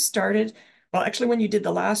when you started, well actually when you did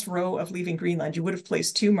the last row of leaving Greenland, you would have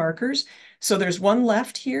placed 2 markers. So there's one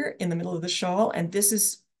left here in the middle of the shawl, and this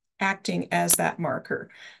is acting as that marker.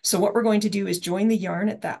 So what we're going to do is join the yarn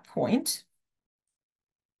at that point.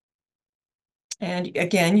 And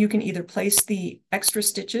again, you can either place the extra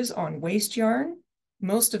stitches on waste yarn.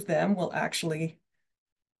 Most of them will actually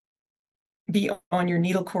be on your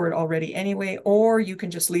needle cord already anyway, or you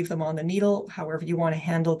can just leave them on the needle. However you want to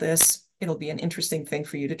handle this, it'll be an interesting thing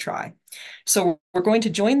for you to try. So we're going to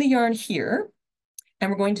join the yarn here,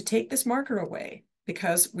 and we're going to take this marker away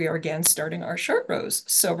because we are again starting our short rows.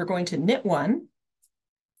 So we're going to knit 1.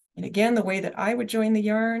 And again, the way that I would join the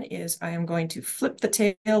yarn is I am going to flip the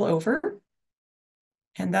tail over,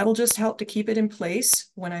 and that'll just help to keep it in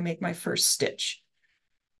place when I make my first stitch.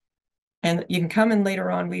 And you can come and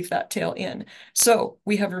later on weave that tail in. So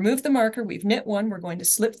we have removed the marker, we've knit 1, we're going to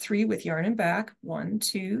slip 3 with yarn and back, 1,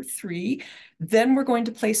 2, 3. Then we're going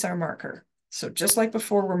to place our marker. So just like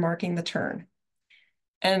before, we're marking the turn.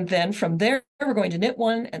 And then from there, we're going to knit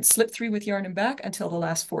 1 and slip 3 with yarn and back until the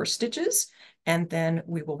last 4 stitches, and then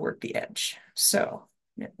we will work the edge. So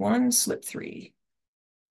knit 1, slip 3.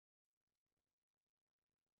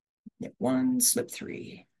 Knit 1, slip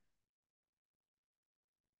 3.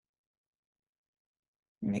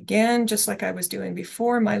 And again, just like I was doing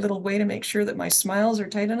before, my little way to make sure that my smiles are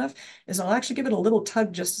tight enough is I'll actually give it a little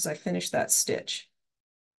tug just as I finish that stitch.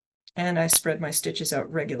 And I spread my stitches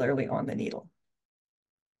out regularly on the needle.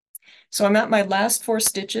 So I'm at my last 4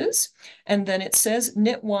 stitches, and then it says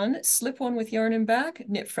knit 1, slip 1 with yarn and back,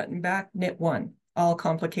 knit front and back, knit 1. All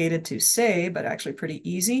complicated to say, but actually pretty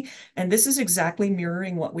easy. And this is exactly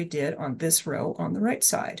mirroring what we did on this row on the right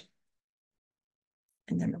side.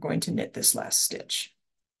 And then we're going to knit this last stitch.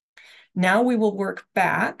 Now we will work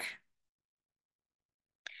back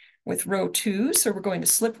with row 2. So we're going to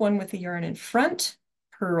slip 1 with the yarn in front,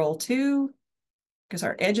 purl 2, because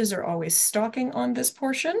our edges are always stocking on this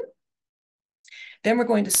portion. Then we're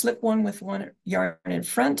going to slip 1 with 1 yarn in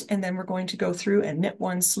front, and then we're going to go through and knit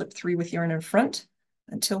 1, slip 3 with yarn in front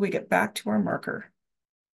until we get back to our marker.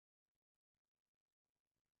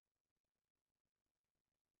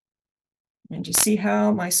 And you see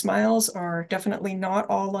how my smiles are definitely not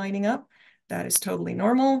all lining up? That is totally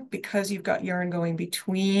normal because you've got yarn going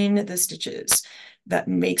between the stitches. That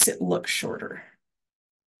makes it look shorter.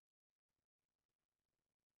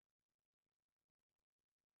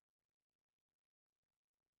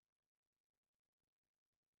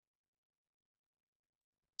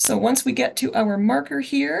 So once we get to our marker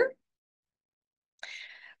here,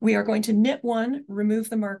 we are going to knit 1, remove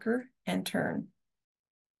the marker, and turn.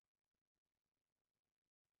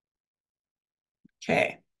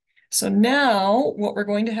 Okay, so now what we're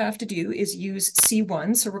going to have to do is use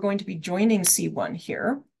C1. So we're going to be joining C1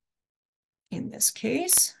 here in this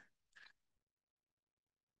case.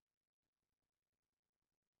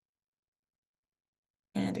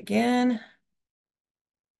 And again,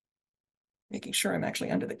 making sure I'm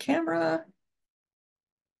actually under the camera.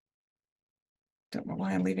 Don't know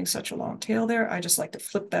why I'm leaving such a long tail there. I just like to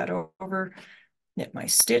flip that over, knit my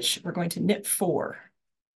stitch. We're going to knit 4.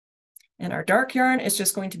 And our dark yarn is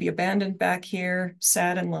just going to be abandoned back here,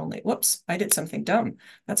 sad and lonely. Whoops, I did something dumb.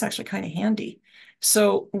 That's actually kind of handy.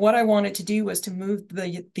 So what I wanted to do was to move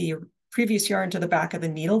the previous yarn to the back of the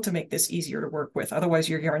needle to make this easier to work with. Otherwise,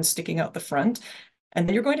 your yarn's sticking out the front, and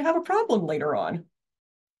then you're going to have a problem later on.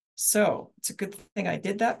 So it's a good thing I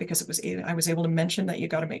did that because I was able to mention that you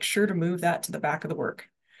got to make sure to move that to the back of the work.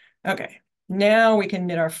 Okay, now we can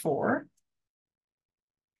knit our 4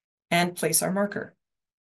 and place our marker.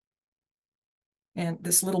 And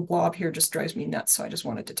this little blob here just drives me nuts, so I just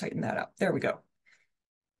wanted to tighten that up. There we go.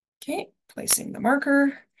 Okay, placing the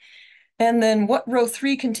marker. And then what row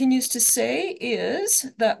 3 continues to say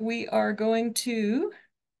is that we are going to...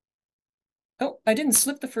 Oh, I didn't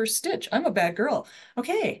slip the first stitch. I'm a bad girl.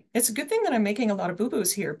 Okay, it's a good thing that I'm making a lot of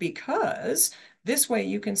boo-boos here because this way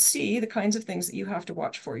you can see the kinds of things that you have to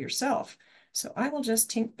watch for yourself. So I will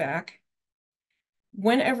just tink back.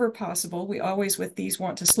 Whenever possible, we always with these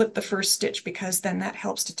want to slip the first stitch because then that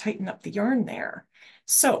helps to tighten up the yarn there.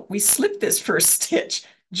 So we slip this first stitch,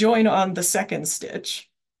 join on the second stitch.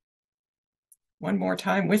 One more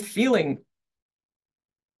time with feeling.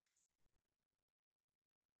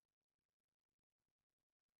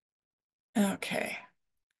 Okay,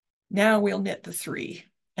 now we'll knit the 3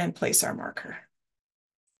 and place our marker.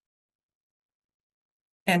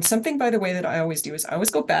 And something, by the way, that I always do is I always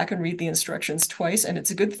go back and read the instructions twice, and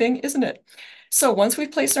it's a good thing, isn't it? So once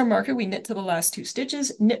we've placed our marker, we knit to the last 2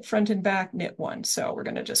 stitches, knit front and back, knit 1. So we're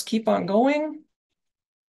going to just keep on going.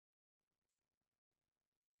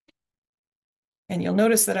 And you'll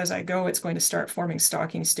notice that as I go, it's going to start forming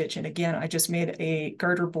stocking stitch. And again, I just made a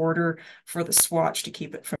garter border for the swatch to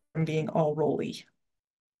keep it from being all rolly.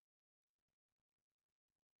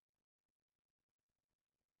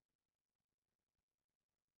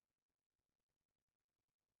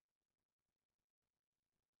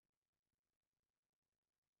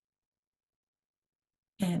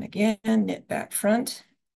 And again, knit back front.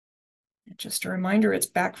 Just a reminder, it's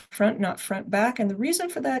back front, not front back. And the reason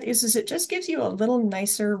for that is it just gives you a little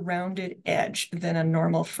nicer rounded edge than a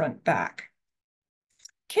normal front back.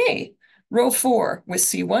 Okay, row 4 with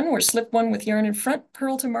C1, we're slip 1 with yarn in front,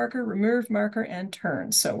 purl to marker, remove marker, and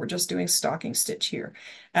turn. So we're just doing stocking stitch here.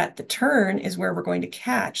 At the turn is where we're going to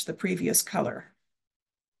catch the previous color.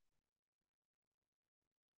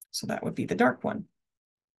 So that would be the dark one.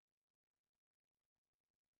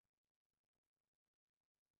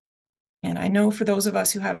 And I know for those of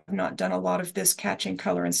us who have not done a lot of this catching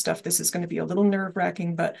color and stuff, this is going to be a little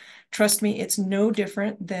nerve-wracking, but trust me, it's no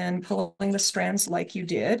different than pulling the strands like you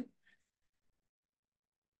did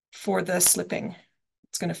for the slipping.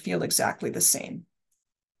 It's going to feel exactly the same.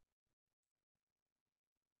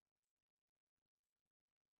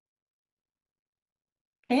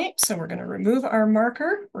 Okay, so we're going to remove our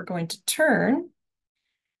marker. We're going to turn.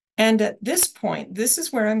 And at this point, this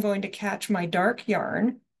is where I'm going to catch my dark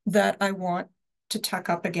yarn that I want to tuck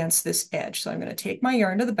up against this edge. So I'm going to take my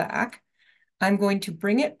yarn to the back. I'm going to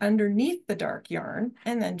bring it underneath the dark yarn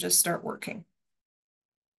and then just start working.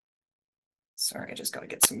 Sorry, I just got to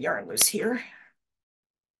get some yarn loose here.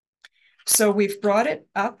 So we've brought it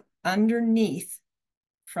up underneath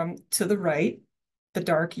from to the right, the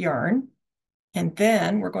dark yarn, and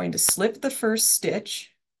then we're going to slip the first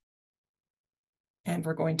stitch and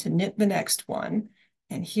we're going to knit the next one.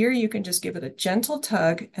 And here you can just give it a gentle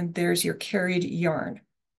tug and there's your carried yarn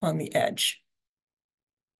on the edge.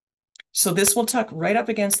 So this will tuck right up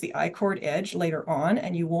against the I-cord edge later on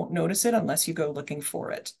and you won't notice it unless you go looking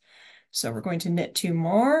for it. So we're going to knit 2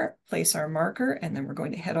 more, place our marker, and then we're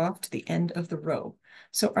going to head off to the end of the row.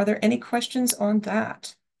 So are there any questions on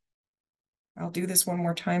that? I'll do this one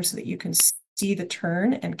more time so that you can see the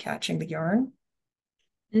turn and catching the yarn.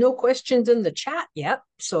 No questions in the chat yet,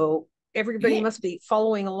 so everybody Okay. must be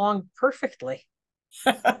following along perfectly.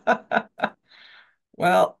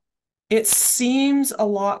 Well, it seems a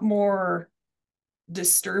lot more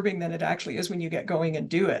disturbing than it actually is when you get going and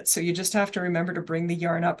do it. So you just have to remember to bring the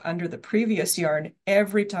yarn up under the previous yarn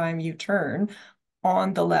every time you turn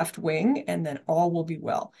on the left wing, and then all will be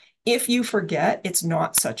well. If you forget, it's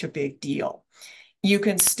not such a big deal. You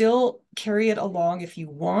can still carry it along if you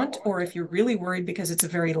want, or if you're really worried because it's a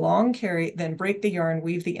very long carry, then break the yarn,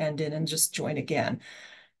 weave the end in, and just join again.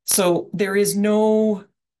 So there is no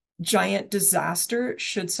giant disaster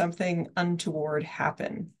should something untoward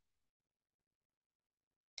happen.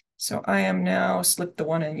 So I am now slip the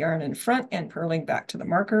one in yarn in front and purling back to the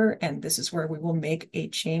marker, and this is where we will make a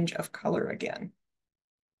change of color again.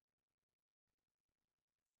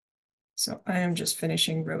 So I am just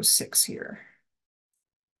finishing row 6 here.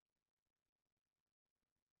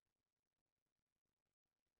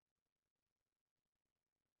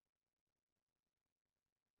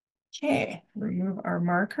 Okay, remove our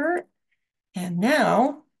marker. And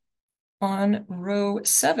now on row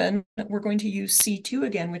 7, we're going to use C2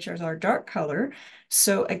 again, which is our dark color.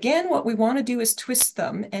 So again, what we want to do is twist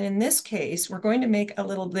them. And in this case, we're going to make a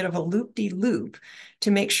little bit of a loop-de-loop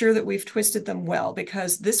to make sure that we've twisted them well,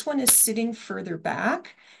 because this one is sitting further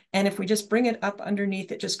back. And if we just bring it up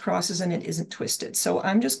underneath, it just crosses and it isn't twisted. So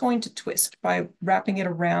I'm just going to twist by wrapping it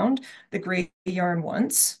around the gray yarn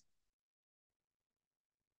once.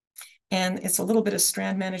 And it's a little bit of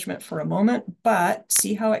strand management for a moment, but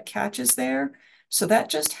see how it catches there? So that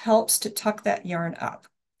just helps to tuck that yarn up.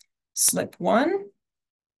 Slip one.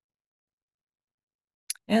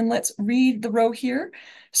 And let's read the row here.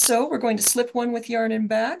 So we're going to slip one with yarn in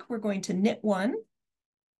back. We're going to knit one.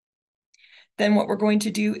 Then what we're going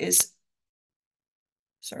to do is,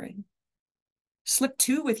 slip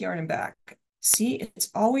two with yarn in back. See, it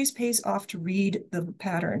always pays off to read the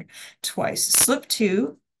pattern twice. Slip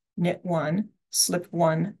two, knit one, slip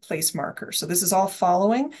one, place marker. So this is all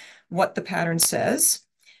following what the pattern says.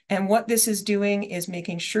 And what this is doing is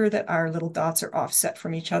making sure that our little dots are offset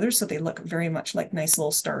from each other so they look very much like nice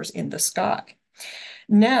little stars in the sky.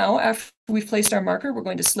 Now, after we've placed our marker, we're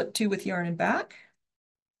going to slip two with yarn in back.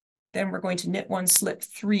 Then we're going to knit one, slip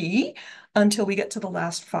three until we get to the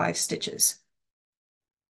last 5 stitches.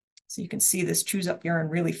 So you can see this chews up yarn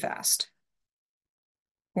really fast,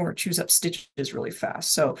 or chews up stitches really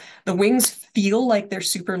fast. So the wings feel like they're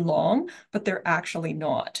super long, but they're actually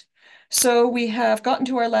not. So we have gotten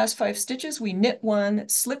to our last 5 stitches. We knit one,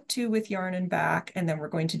 slip two with yarn in back, and then we're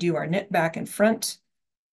going to do our knit back in front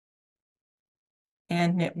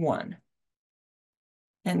and knit one.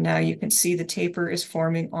 And now you can see the taper is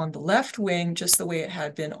forming on the left wing just the way it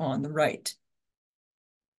had been on the right.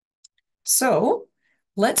 So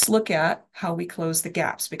let's look at how we close the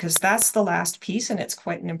gaps, because that's the last piece and it's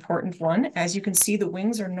quite an important one. As you can see, the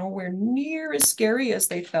wings are nowhere near as scary as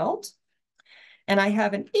they felt. And I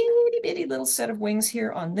have an itty bitty little set of wings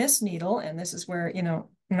here on this needle. And this is where, you know,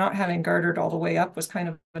 not having gartered all the way up was kind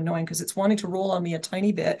of annoying because it's wanting to roll on me a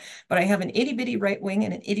tiny bit, but I have an itty bitty right wing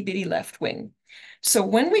and an itty bitty left wing. So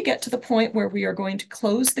when we get to the point where we are going to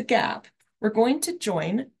close the gap, we're going to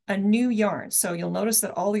join a new yarn. So you'll notice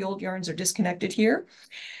that all the old yarns are disconnected here.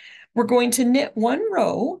 We're going to knit one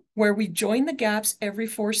row where we join the gaps every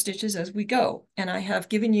 4 stitches as we go. And I have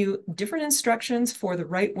given you different instructions for the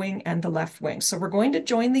right wing and the left wing. So we're going to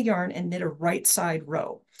join the yarn and knit a right side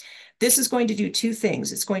row. This is going to do 2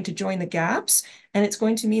 things. It's going to join the gaps, and it's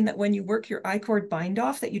going to mean that when you work your I-cord bind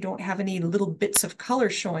off, that you don't have any little bits of color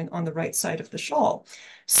showing on the right side of the shawl.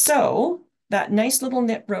 So that nice little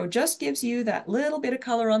knit row just gives you that little bit of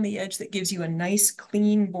color on the edge that gives you a nice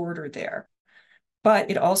clean border there. But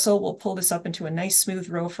it also will pull this up into a nice smooth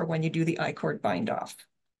row for when you do the I-cord bind off.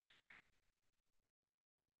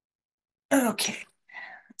 Okay,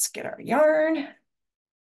 let's get our yarn.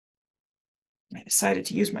 I decided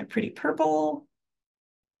to use my pretty purple.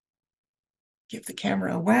 Give the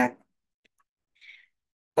camera a whack.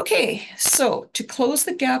 Okay, so to close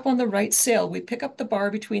the gap on the right sail, we pick up the bar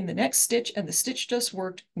between the next stitch and the stitch just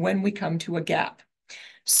worked when we come to a gap.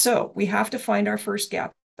 So we have to find our first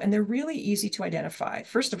gap, and they're really easy to identify.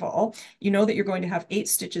 First of all, you know that you're going to have 8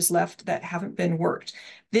 stitches left that haven't been worked.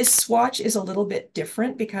 This swatch is a little bit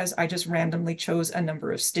different because I just randomly chose a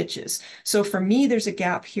number of stitches. So for me, there's a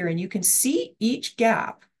gap here, and you can see each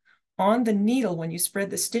gap on the needle when you spread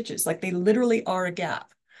the stitches, like they literally are a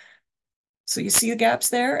gap. So you see the gaps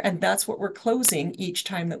there, and that's what we're closing each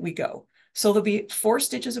time that we go. So there'll be 4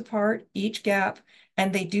 stitches apart, each gap,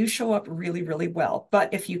 and they do show up really, really well.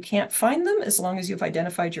 But if you can't find them, as long as you've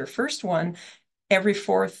identified your first one, every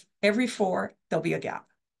 4, there'll be a gap.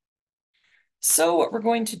 So what we're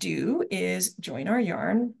going to do is join our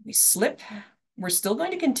yarn. We slip. We're still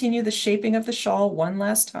going to continue the shaping of the shawl one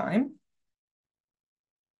last time.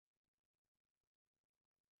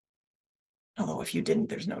 Although if you didn't,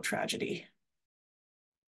 there's no tragedy.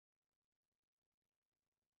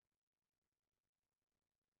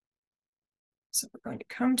 So we're going to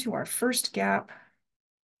come to our first gap.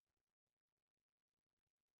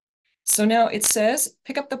 So now it says,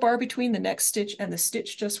 pick up the bar between the next stitch and the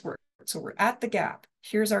stitch just worked. So we're at the gap.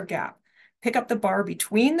 Here's our gap. Pick up the bar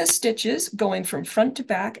between the stitches, going from front to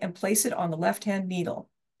back, and place it on the left-hand needle.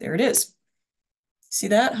 There it is. See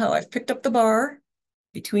that? How I've picked up the bar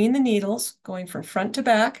between the needles, going from front to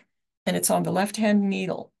back, and it's on the left-hand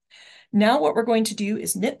needle. Now what we're going to do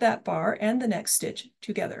is knit that bar and the next stitch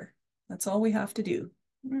together. That's all we have to do.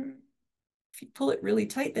 If you pull it really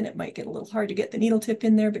tight, then it might get a little hard to get the needle tip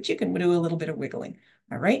in there, but you can do a little bit of wiggling.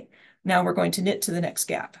 All right, now we're going to knit to the next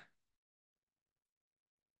gap.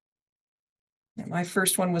 Now my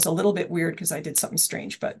first one was a little bit weird because I did something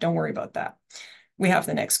strange, but don't worry about that. We have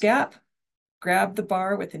the next gap. Grab the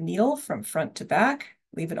bar with the needle from front to back,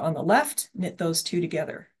 leave it on the left, knit those 2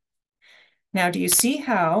 together. Now, do you see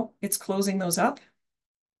how it's closing those up?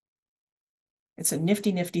 It's a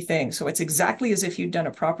nifty, nifty thing. So it's exactly as if you'd done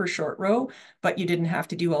a proper short row, but you didn't have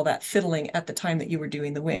to do all that fiddling at the time that you were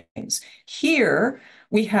doing the wings. Here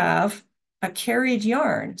we have a carried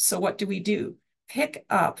yarn. So what do? Pick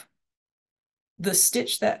up the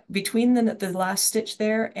stitch that between the last stitch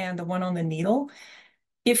there and the one on the needle.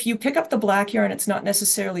 If you pick up the black yarn, it's not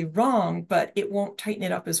necessarily wrong, but it won't tighten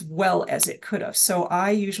it up as well as it could have. So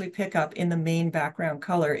I usually pick up in the main background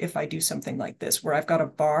color if I do something like this, where I've got a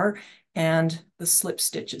bar and the slip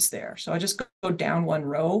stitches there. So I just go down 1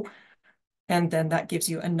 row, and then that gives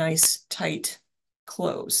you a nice tight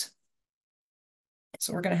close.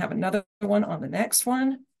 So we're going to have another one on the next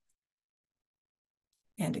one.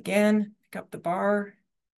 And again, pick up the bar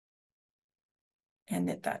and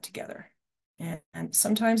knit that together. And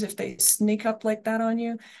sometimes if they sneak up like that on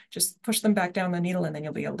you, just push them back down the needle, and then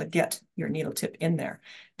you'll be able to get your needle tip in there.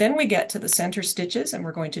 Then we get to the center stitches, and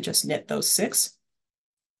we're going to just knit those 6.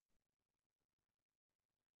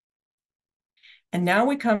 And now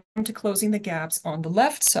we come to closing the gaps on the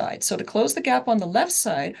left side. So to close the gap on the left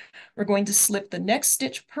side, we're going to slip the next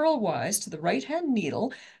stitch purlwise to the right-hand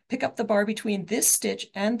needle, pick up the bar between this stitch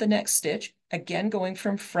and the next stitch, again going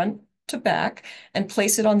from front to back, and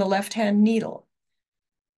place it on the left-hand needle.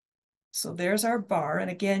 So there's our bar,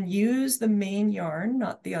 and again, use the main yarn,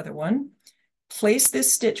 not the other one. Place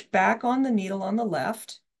this stitch back on the needle on the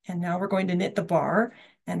left, and now we're going to knit the bar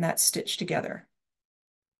and that stitch together.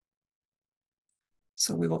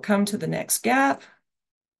 So we will come to the next gap.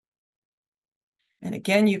 And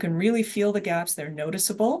again, you can really feel the gaps, they're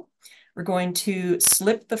noticeable. We're going to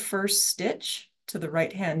slip the first stitch to the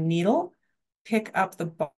right-hand needle, pick up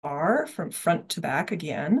the bar from front to back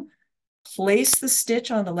again, place the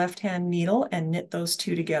stitch on the left-hand needle, and knit those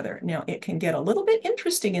 2 together. Now, it can get a little bit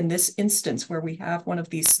interesting in this instance where we have one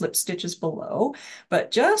of these slip stitches below,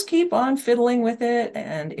 but just keep on fiddling with it.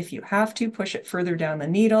 And if you have to, push it further down the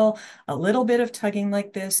needle, a little bit of tugging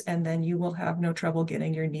like this, and then you will have no trouble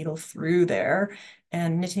getting your needle through there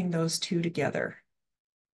and knitting those 2 together.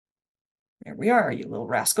 There we are, you little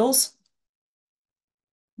rascals.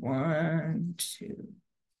 1, 2.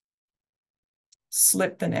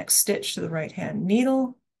 Slip the next stitch to the right-hand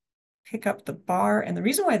needle, pick up the bar. And the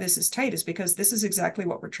reason why this is tight is because this is exactly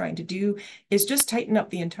what we're trying to do, is just tighten up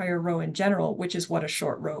the entire row in general, which is what a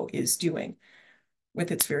short row is doing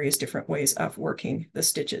with its various different ways of working the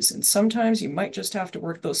stitches. And sometimes you might just have to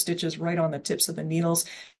work those stitches right on the tips of the needles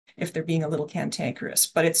if they're being a little cantankerous,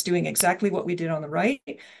 but it's doing exactly what we did on the right,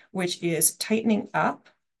 which is tightening up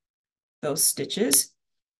those stitches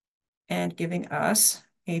and giving us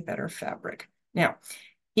a better fabric. Now,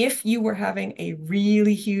 if you were having a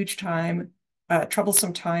really huge time,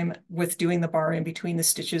 troublesome time with doing the bar in between the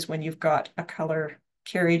stitches when you've got a color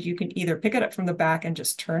carried, you can either pick it up from the back and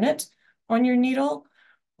just turn it on your needle,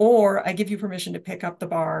 or I give you permission to pick up the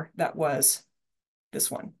bar that was this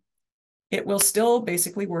one. It will still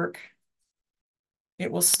basically work.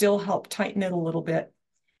 It will still help tighten it a little bit,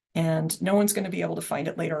 and no one's going to be able to find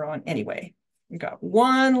it later on anyway. We've got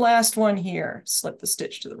one last one here. Slip the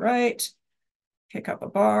stitch to the right, pick up a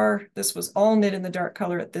bar. This was all knit in the dark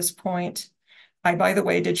color at this point. I, by the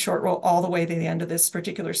way, did short row all the way to the end of this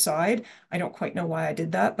particular side. I don't quite know why I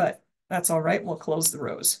did that, but that's all right. We'll close the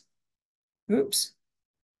rows. Oops,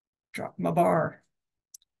 drop my bar.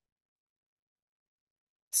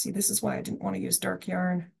 See, this is why I didn't want to use dark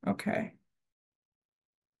yarn. Okay.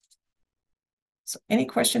 So any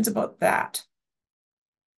questions about that?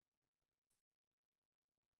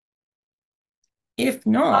 If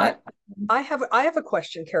not, I have a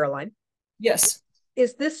question, Caroline. yes.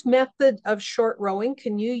 Is this method of short rowing,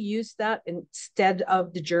 can you use that instead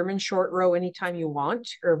of the German short row anytime you want,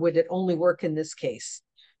 or would it only work in this case?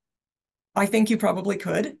 I think you probably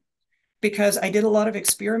could, because I did a lot of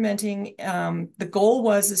experimenting. The goal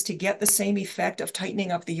is to get the same effect of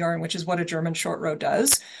tightening up the yarn, which is what a German short row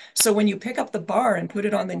does. So when you pick up the bar and put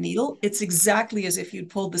it on the needle, it's exactly as if you'd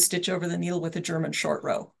pulled the stitch over the needle with a German short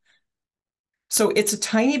row. So it's a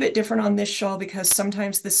tiny bit different on this shawl because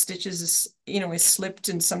sometimes the stitches is slipped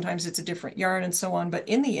and sometimes it's a different yarn and so on. But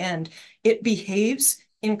in the end, it behaves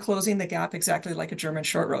in closing the gap exactly like a German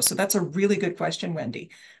short row. So that's a really good question,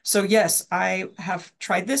 Wendy. So yes, I have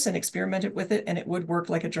tried this and experimented with it, and it would work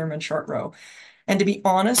like a German short row. And to be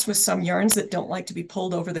honest, with some yarns that don't like to be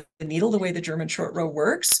pulled over the needle the way the German short row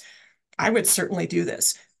works, I would certainly do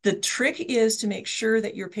this. The trick is to make sure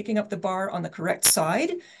that you're picking up the bar on the correct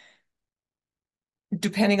side,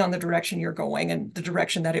 depending on the direction you're going and the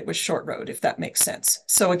direction that it was short rowed, if that makes sense.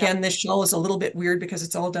 So again, this shawl is a little bit weird because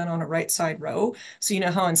it's all done on a right side row. So you know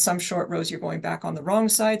how in some short rows you're going back on the wrong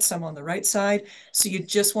side, some on the right side. So you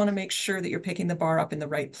just want to make sure that you're picking the bar up in the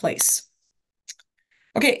right place.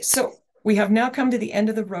 Okay, so we have now come to the end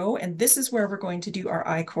of the row, and this is where we're going to do our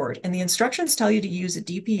I-cord. And the instructions tell you to use a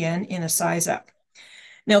DPN in a size up.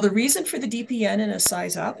 Now, the reason for the DPN in a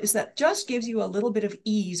size up is that just gives you a little bit of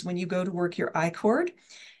ease when you go to work your I-cord.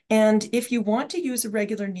 And if you want to use a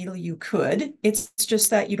regular needle, you could. It's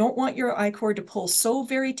just that you don't want your I-cord to pull so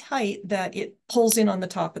very tight that it pulls in on the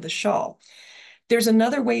top of the shawl. There's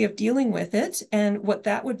another way of dealing with it. And what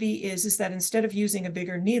that would be is that instead of using a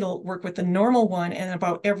bigger needle, work with the normal one, and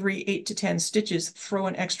about every 8 to 10 stitches, throw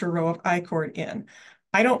an extra row of I-cord in.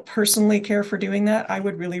 I don't personally care for doing that. I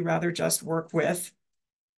would really rather just work with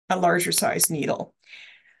a larger size needle.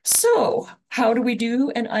 So how do we do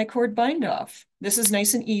an I-cord bind off? This is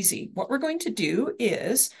nice and easy. What we're going to do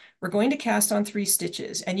is we're going to cast on 3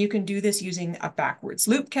 stitches, and you can do this using a backwards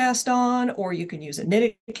loop cast on, or you can use a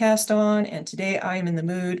knitted cast on. And today I am in the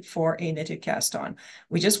mood for a knitted cast on.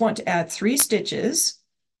 We just want to add 3 stitches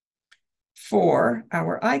for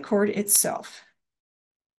our I-cord itself.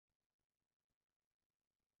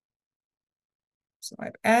 So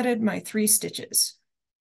I've added my 3 stitches,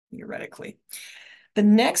 theoretically. The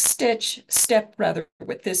next step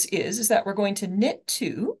with this is that we're going to knit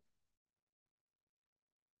 2.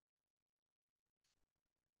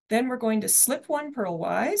 Then we're going to slip 1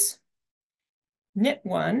 purlwise, knit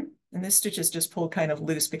 1, and this stitch is just pulled kind of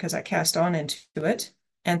loose because I cast on into it,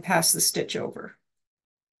 and pass the stitch over.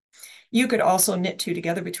 You could also knit 2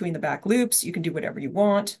 together between the back loops. You can do whatever you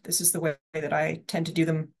want. This is the way that I tend to do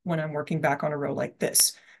them when I'm working back on a row like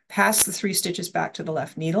this. Pass the 3 stitches back to the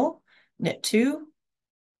left needle, knit 2,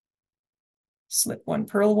 slip 1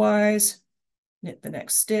 purlwise, knit the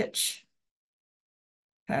next stitch,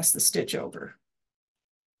 pass the stitch over,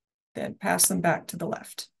 then pass them back to the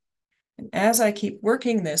left. And as I keep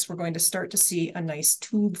working this, we're going to start to see a nice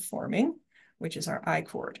tube forming, which is our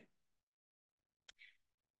I-cord.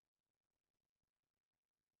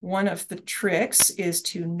 One of the tricks is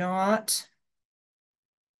to not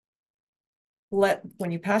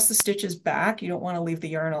when you pass the stitches back, you don't want to leave the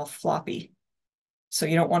yarn all floppy. So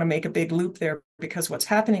you don't want to make a big loop there, because what's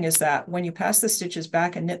happening is that when you pass the stitches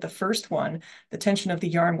back and knit the first one, the tension of the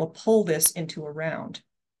yarn will pull this into a round.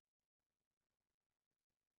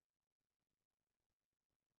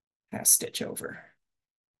 Pass stitch over.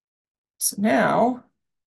 So now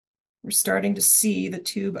we're starting to see the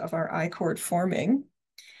tube of our I-cord forming.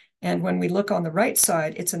 And when we look on the right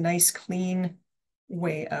side, it's a nice clean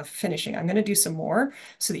way of finishing. I'm going to do some more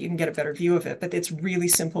so that you can get a better view of it, but it's really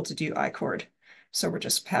simple to do I-cord. So we're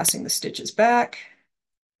just passing the stitches back.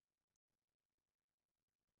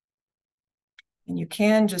 And you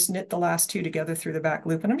can just knit the last two together through the back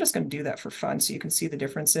loop. And I'm just going to do that for fun so you can see the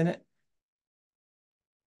difference in it.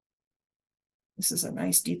 This is a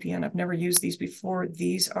nice DPN. I've never used these before.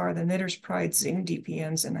 These are the Knitter's Pride Zing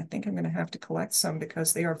DPNs, and I think I'm going to have to collect some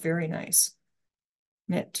because they are very nice.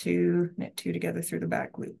 Knit two together through the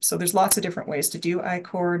back loop. So there's lots of different ways to do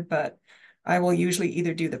I-cord, but I will usually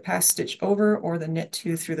either do the pass stitch over or the knit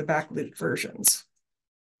two through the back loop versions.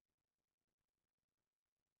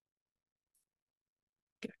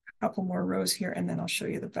 Get a couple more rows here, and then I'll show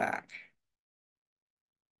you the back.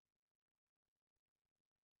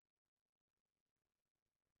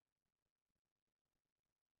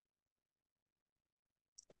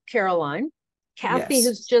 Caroline, Kathy Yes,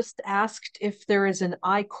 has just asked if there is an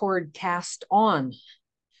I-cord cast on.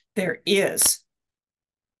 there is.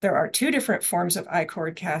 There are two different forms of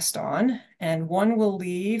I-cord cast on, and one will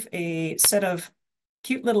leave a set of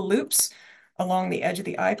cute little loops along the edge of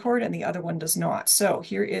the I-cord, and the other one does not. So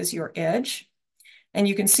here is your edge. And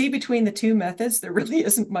you can see between the two methods, there really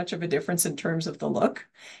isn't much of a difference in terms of the look.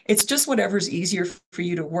 It's just whatever's easier for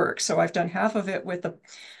you to work. So I've done half of it with the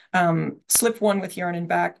slip one with yarn and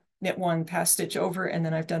back, knit one, pass stitch over, and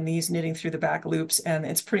then I've done these knitting through the back loops, and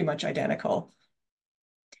it's pretty much identical.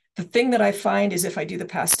 The thing that I find is if I do the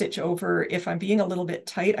pass stitch over, if I'm being a little bit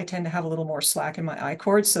tight, I tend to have a little more slack in my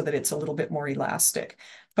I-cord so that it's a little bit more elastic,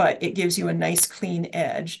 but it gives you a nice clean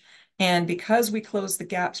edge. And because we closed the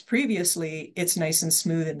gaps previously, it's nice and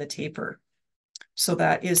smooth in the taper. So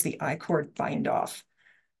that is the I-cord bind off.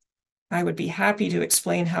 I would be happy to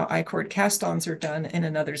explain how I-cord cast-ons are done in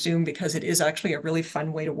another Zoom because it is actually a really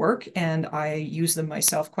fun way to work, and I use them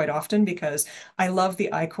myself quite often because I love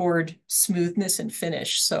the I-cord smoothness and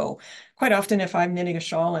finish. So quite often if I'm knitting a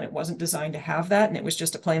shawl and it wasn't designed to have that and it was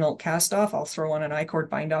just a plain old cast-off, I'll throw on an I-cord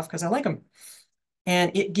bind-off because I like them.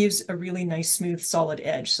 And it gives a really nice, smooth, solid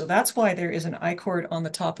edge. So that's why there is an I-cord on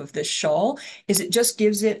the top of this shawl, is it just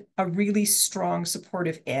gives it a really strong,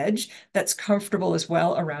 supportive edge that's comfortable as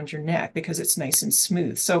well around your neck because it's nice and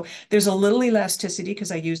smooth. So there's a little elasticity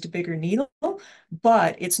because I used a bigger needle,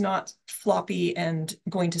 but it's not floppy and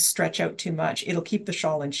going to stretch out too much. It'll keep the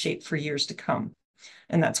shawl in shape for years to come.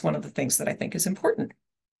 And that's one of the things that I think is important.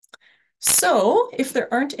 So if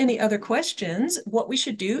there aren't any other questions, what we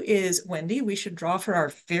should do is, Wendy, we should draw for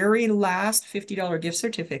our very last $50 gift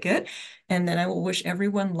certificate, and then I will wish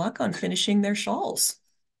everyone luck on finishing their shawls.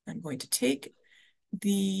 I'm going to take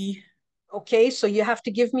the... Okay, so you have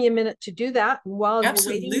to give me a minute to do that. While you're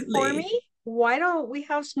waiting for Absolutely. me, why don't we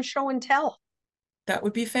have some show and tell? That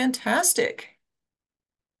would be fantastic.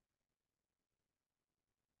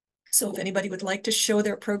 So if anybody would like to show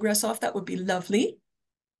their progress off, that would be lovely.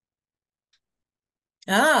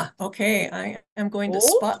 Ah, okay. I am going to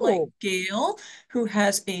spotlight Oh, Gail, who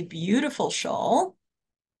has a beautiful shawl.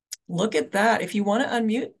 Look at that. If you want to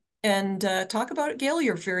unmute and talk about it, Gail,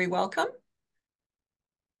 you're very welcome.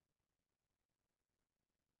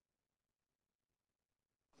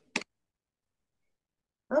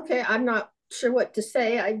 Okay, I'm not sure what to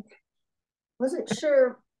say. I wasn't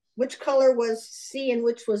sure which color was C and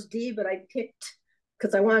which was D, but I picked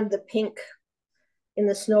because I wanted the pink in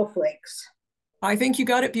the snowflakes. I think you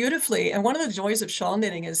got it beautifully. And one of the joys of shawl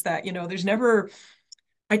knitting is that, there's never,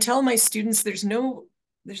 I tell my students there's no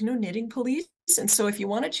knitting police. And so if you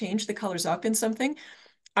want to change the colors up in something,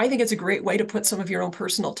 I think it's a great way to put some of your own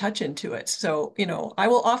personal touch into it. So, I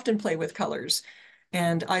will often play with colors.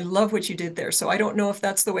 And I love what you did there. So I don't know if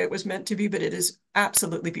that's the way it was meant to be, but it is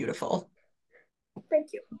absolutely beautiful.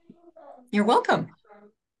 Thank you. You're welcome.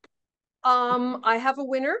 I have a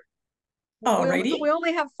winner. We Alrighty.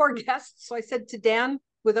 only have four guests, so I said to Dan,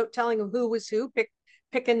 without telling him who was who, pick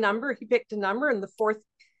a number. He picked a number, and the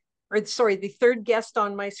third guest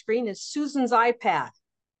on my screen is Susan's iPad.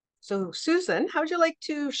 So, Susan, how'd you like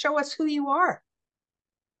to show us who you are?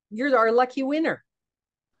 You're our lucky winner.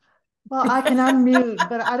 Well, I can unmute,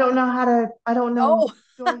 but I don't know how to, I don't know.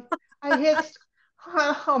 Oh, Do I hit,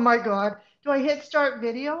 oh my God. Do I hit start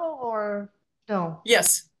video or no?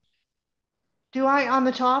 Yes. Do I on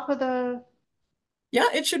the top of the, Yeah,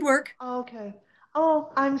 it should work. okay.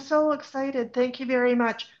 Oh, I'm so excited. Thank you very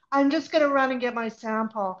much. I'm just going to run and get my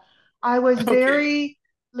sample. I was Okay. very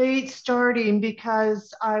late starting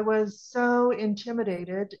because I was so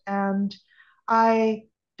intimidated and I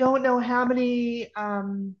don't know how many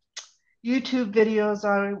YouTube videos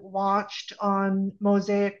I watched on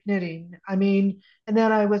mosaic knitting. I mean, and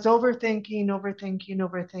then I was overthinking.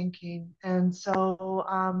 And so,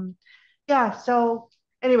 yeah, so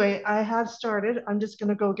anyway, I have started. I'm just going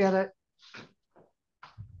to go get it.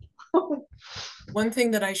 One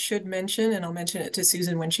thing that I should mention, and I'll mention it to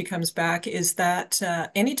Susan when she comes back, is that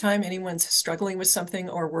anytime anyone's struggling with something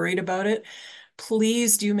or worried about it,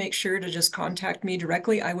 please do make sure to just contact me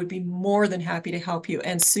directly. I would be more than happy to help you.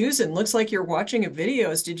 And Susan, looks like you're watching a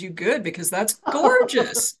videos. Did you good? Because that's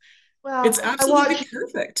gorgeous. Well, It's absolutely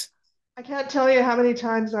perfect. I can't tell you how many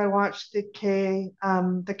times I watched the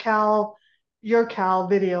KAL, your KAL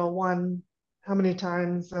video one, how many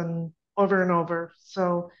times and over.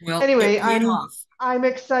 So Well, it anyway, paid off. I'm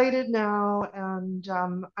excited now, and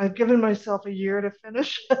I've given myself a year to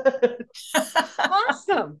finish.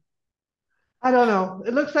 Awesome. I don't know.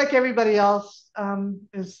 It looks like everybody else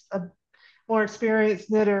is a more experienced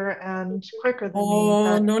knitter and quicker than me, Oh,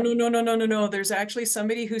 but no, no, no, no, no, no, no. There's actually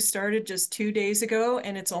somebody who started just 2 days ago,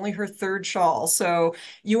 and it's only her third shawl. So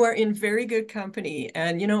you are in very good company.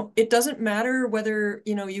 And, it doesn't matter whether,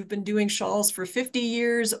 you've been doing shawls for 50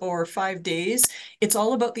 years or 5 days. It's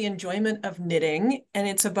all about the enjoyment of knitting, and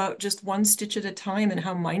it's about just one stitch at a time and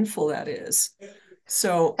how mindful that is.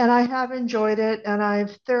 So, and I have enjoyed it, and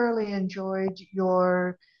I've thoroughly enjoyed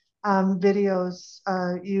your videos.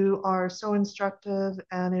 You are so instructive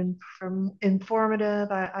and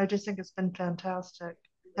informative. I just think it's been fantastic,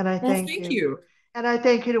 and I well, thank thank you. you. And I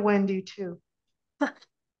thank you to Wendy too.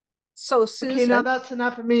 So, Okay, now Susan, that's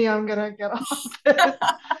enough of me. I'm gonna get off this.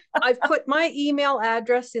 I've put my email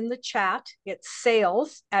address in the chat. It's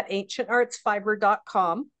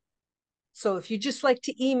sales@ancientartsfiber.com. So if you just like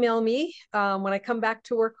to email me when I come back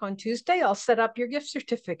to work on Tuesday, I'll set up your gift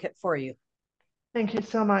certificate for you. Thank you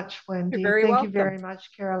so much, You're Wendy. very Thank you welcome. very much,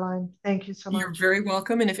 Caroline. Thank you so You're much. very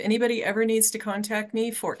welcome. And if anybody ever needs to contact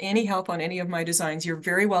me for any help on any of my designs, you're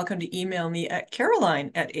very welcome to email me at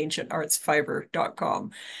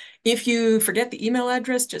caroline@ancientartsfiber.com. If you forget the email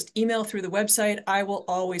address, just email through the website. I will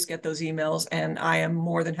always get those emails, and I am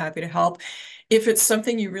more than happy to help. If it's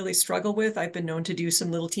something you really struggle with, I've been known to do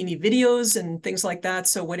some little teeny videos and things like that.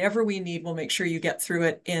 So whatever we need, we'll make sure you get through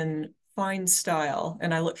it in fine style.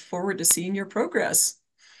 And I look forward to seeing your progress.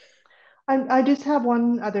 I just have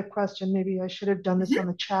one other question. Maybe I should have done this on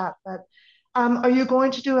Mhm. the chat, but are you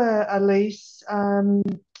going to do a lace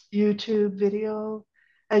YouTube video,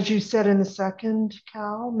 as you said in the second,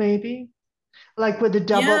 Cal, maybe? Like with the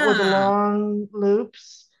Yeah. long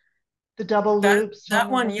loops, the double That loops on that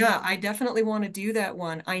the one, lace? yeah, I definitely want to do that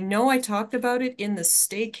one. I know I talked about it in the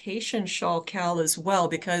staycation shawl cal as well,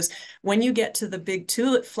 because when you get to the big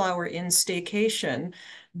tulip flower in staycation,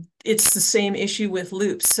 it's the same issue with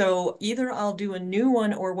loops. So either I'll do a new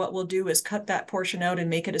one, or what we'll do is cut that portion out and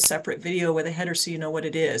make it a separate video with a header so you know what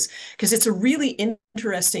it is. Because it's a really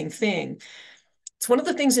interesting thing. It's one of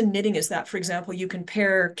the things in knitting is that, for example, you can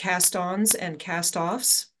pair cast-ons and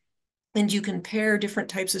cast-offs. And you can pair different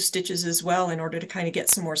types of stitches as well in order to kind of get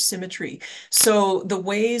some more symmetry. So the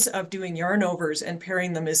ways of doing yarn overs and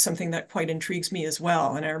pairing them is something that quite intrigues me as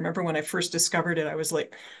well. And I remember when I first discovered it, I was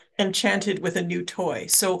like enchanted with a new toy.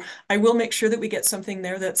 So I will make sure that we get something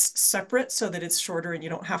there that's separate so that it's shorter and you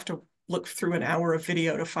don't have to look through an hour of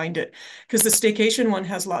video to find it. Because the staycation one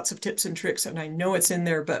has lots of tips and tricks, and I know it's in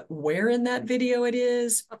there, but where in that video it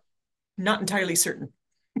is, not entirely certain.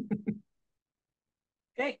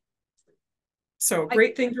 Okay. So I,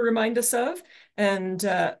 great thing to remind us of. And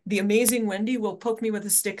the amazing Wendy will poke me with a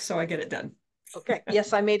stick so I get it done. okay.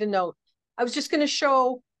 Yes, I made a note. I was just going to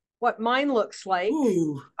show what mine looks like.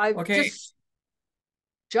 Ooh, I've okay.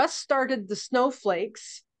 just started the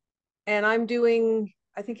snowflakes, and I'm doing,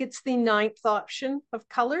 I think it's the 9th option of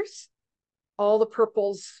colors, all the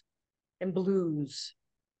purples and blues.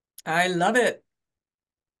 I love it.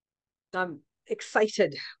 I'm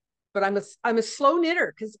excited, but I'm a slow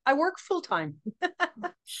knitter because I work full time.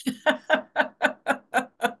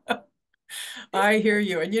 I hear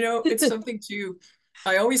you. And it's something too.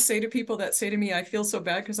 I always say to people that say to me, I feel so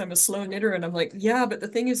bad because I'm a slow knitter. And I'm like, yeah, but the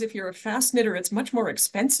thing is, if you're a fast knitter, it's much more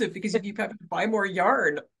expensive because you have to buy more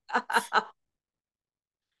yarn.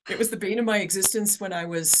 It was the bane of my existence when I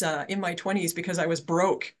was in my 20s because I was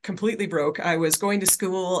broke, completely broke. I was going to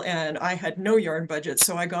school and I had no yarn budget.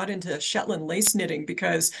 So I got into Shetland lace knitting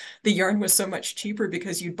because the yarn was so much cheaper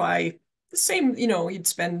because you'd buy the same, you'd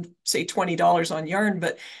spend, say, $20 on yarn,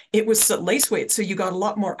 but it was lace weight. So you got a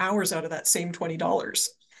lot more hours out of that same $20.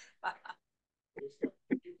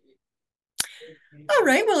 All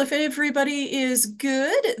right. Well, if everybody is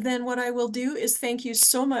good, then what I will do is thank you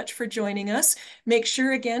so much for joining us. Make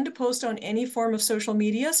sure again to post on any form of social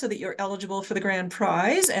media so that you're eligible for the grand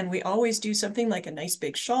prize. And we always do something like a nice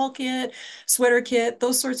big shawl kit, sweater kit,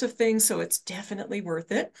 those sorts of things. So it's definitely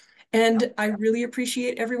worth it. And I really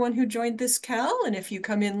appreciate everyone who joined this, Cal. And if you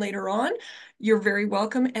come in later on, you're very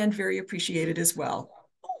welcome and very appreciated as well.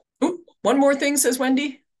 One more thing, says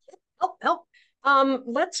Wendy. Oh.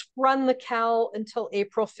 Let's run the KAL until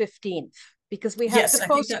April 15th because we have to Yes, I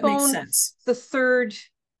think that makes postpone sense. the third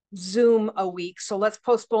Zoom a week. So let's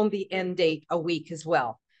postpone the end date a week as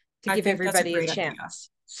well to I give think that's a everybody a great idea. chance.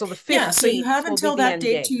 So the Yeah, so you 15th have will be until the that end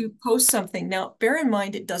date date. to post something. Now, bear in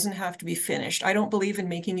mind, it doesn't have to be finished. I don't believe in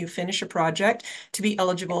making you finish a project to be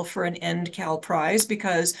eligible for an end KAL prize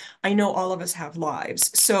because I know all of us have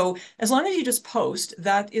lives. So as long as you just post,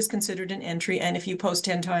 that is considered an entry. And if you post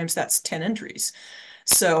 10 times, that's 10 entries.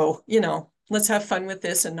 So, let's have fun with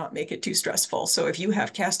this and not make it too stressful. So if you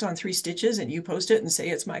have cast on 3 stitches and you post it and say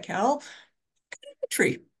it's my KAL,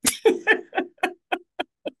 entry.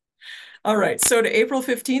 All right, so to April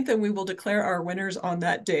 15th, and we will declare our winners on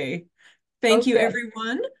that day. Thank you, Okay.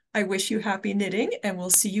 everyone. I wish you happy knitting, and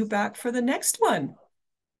we'll see you back for the next one.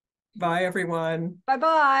 Bye, everyone.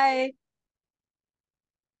 Bye-bye.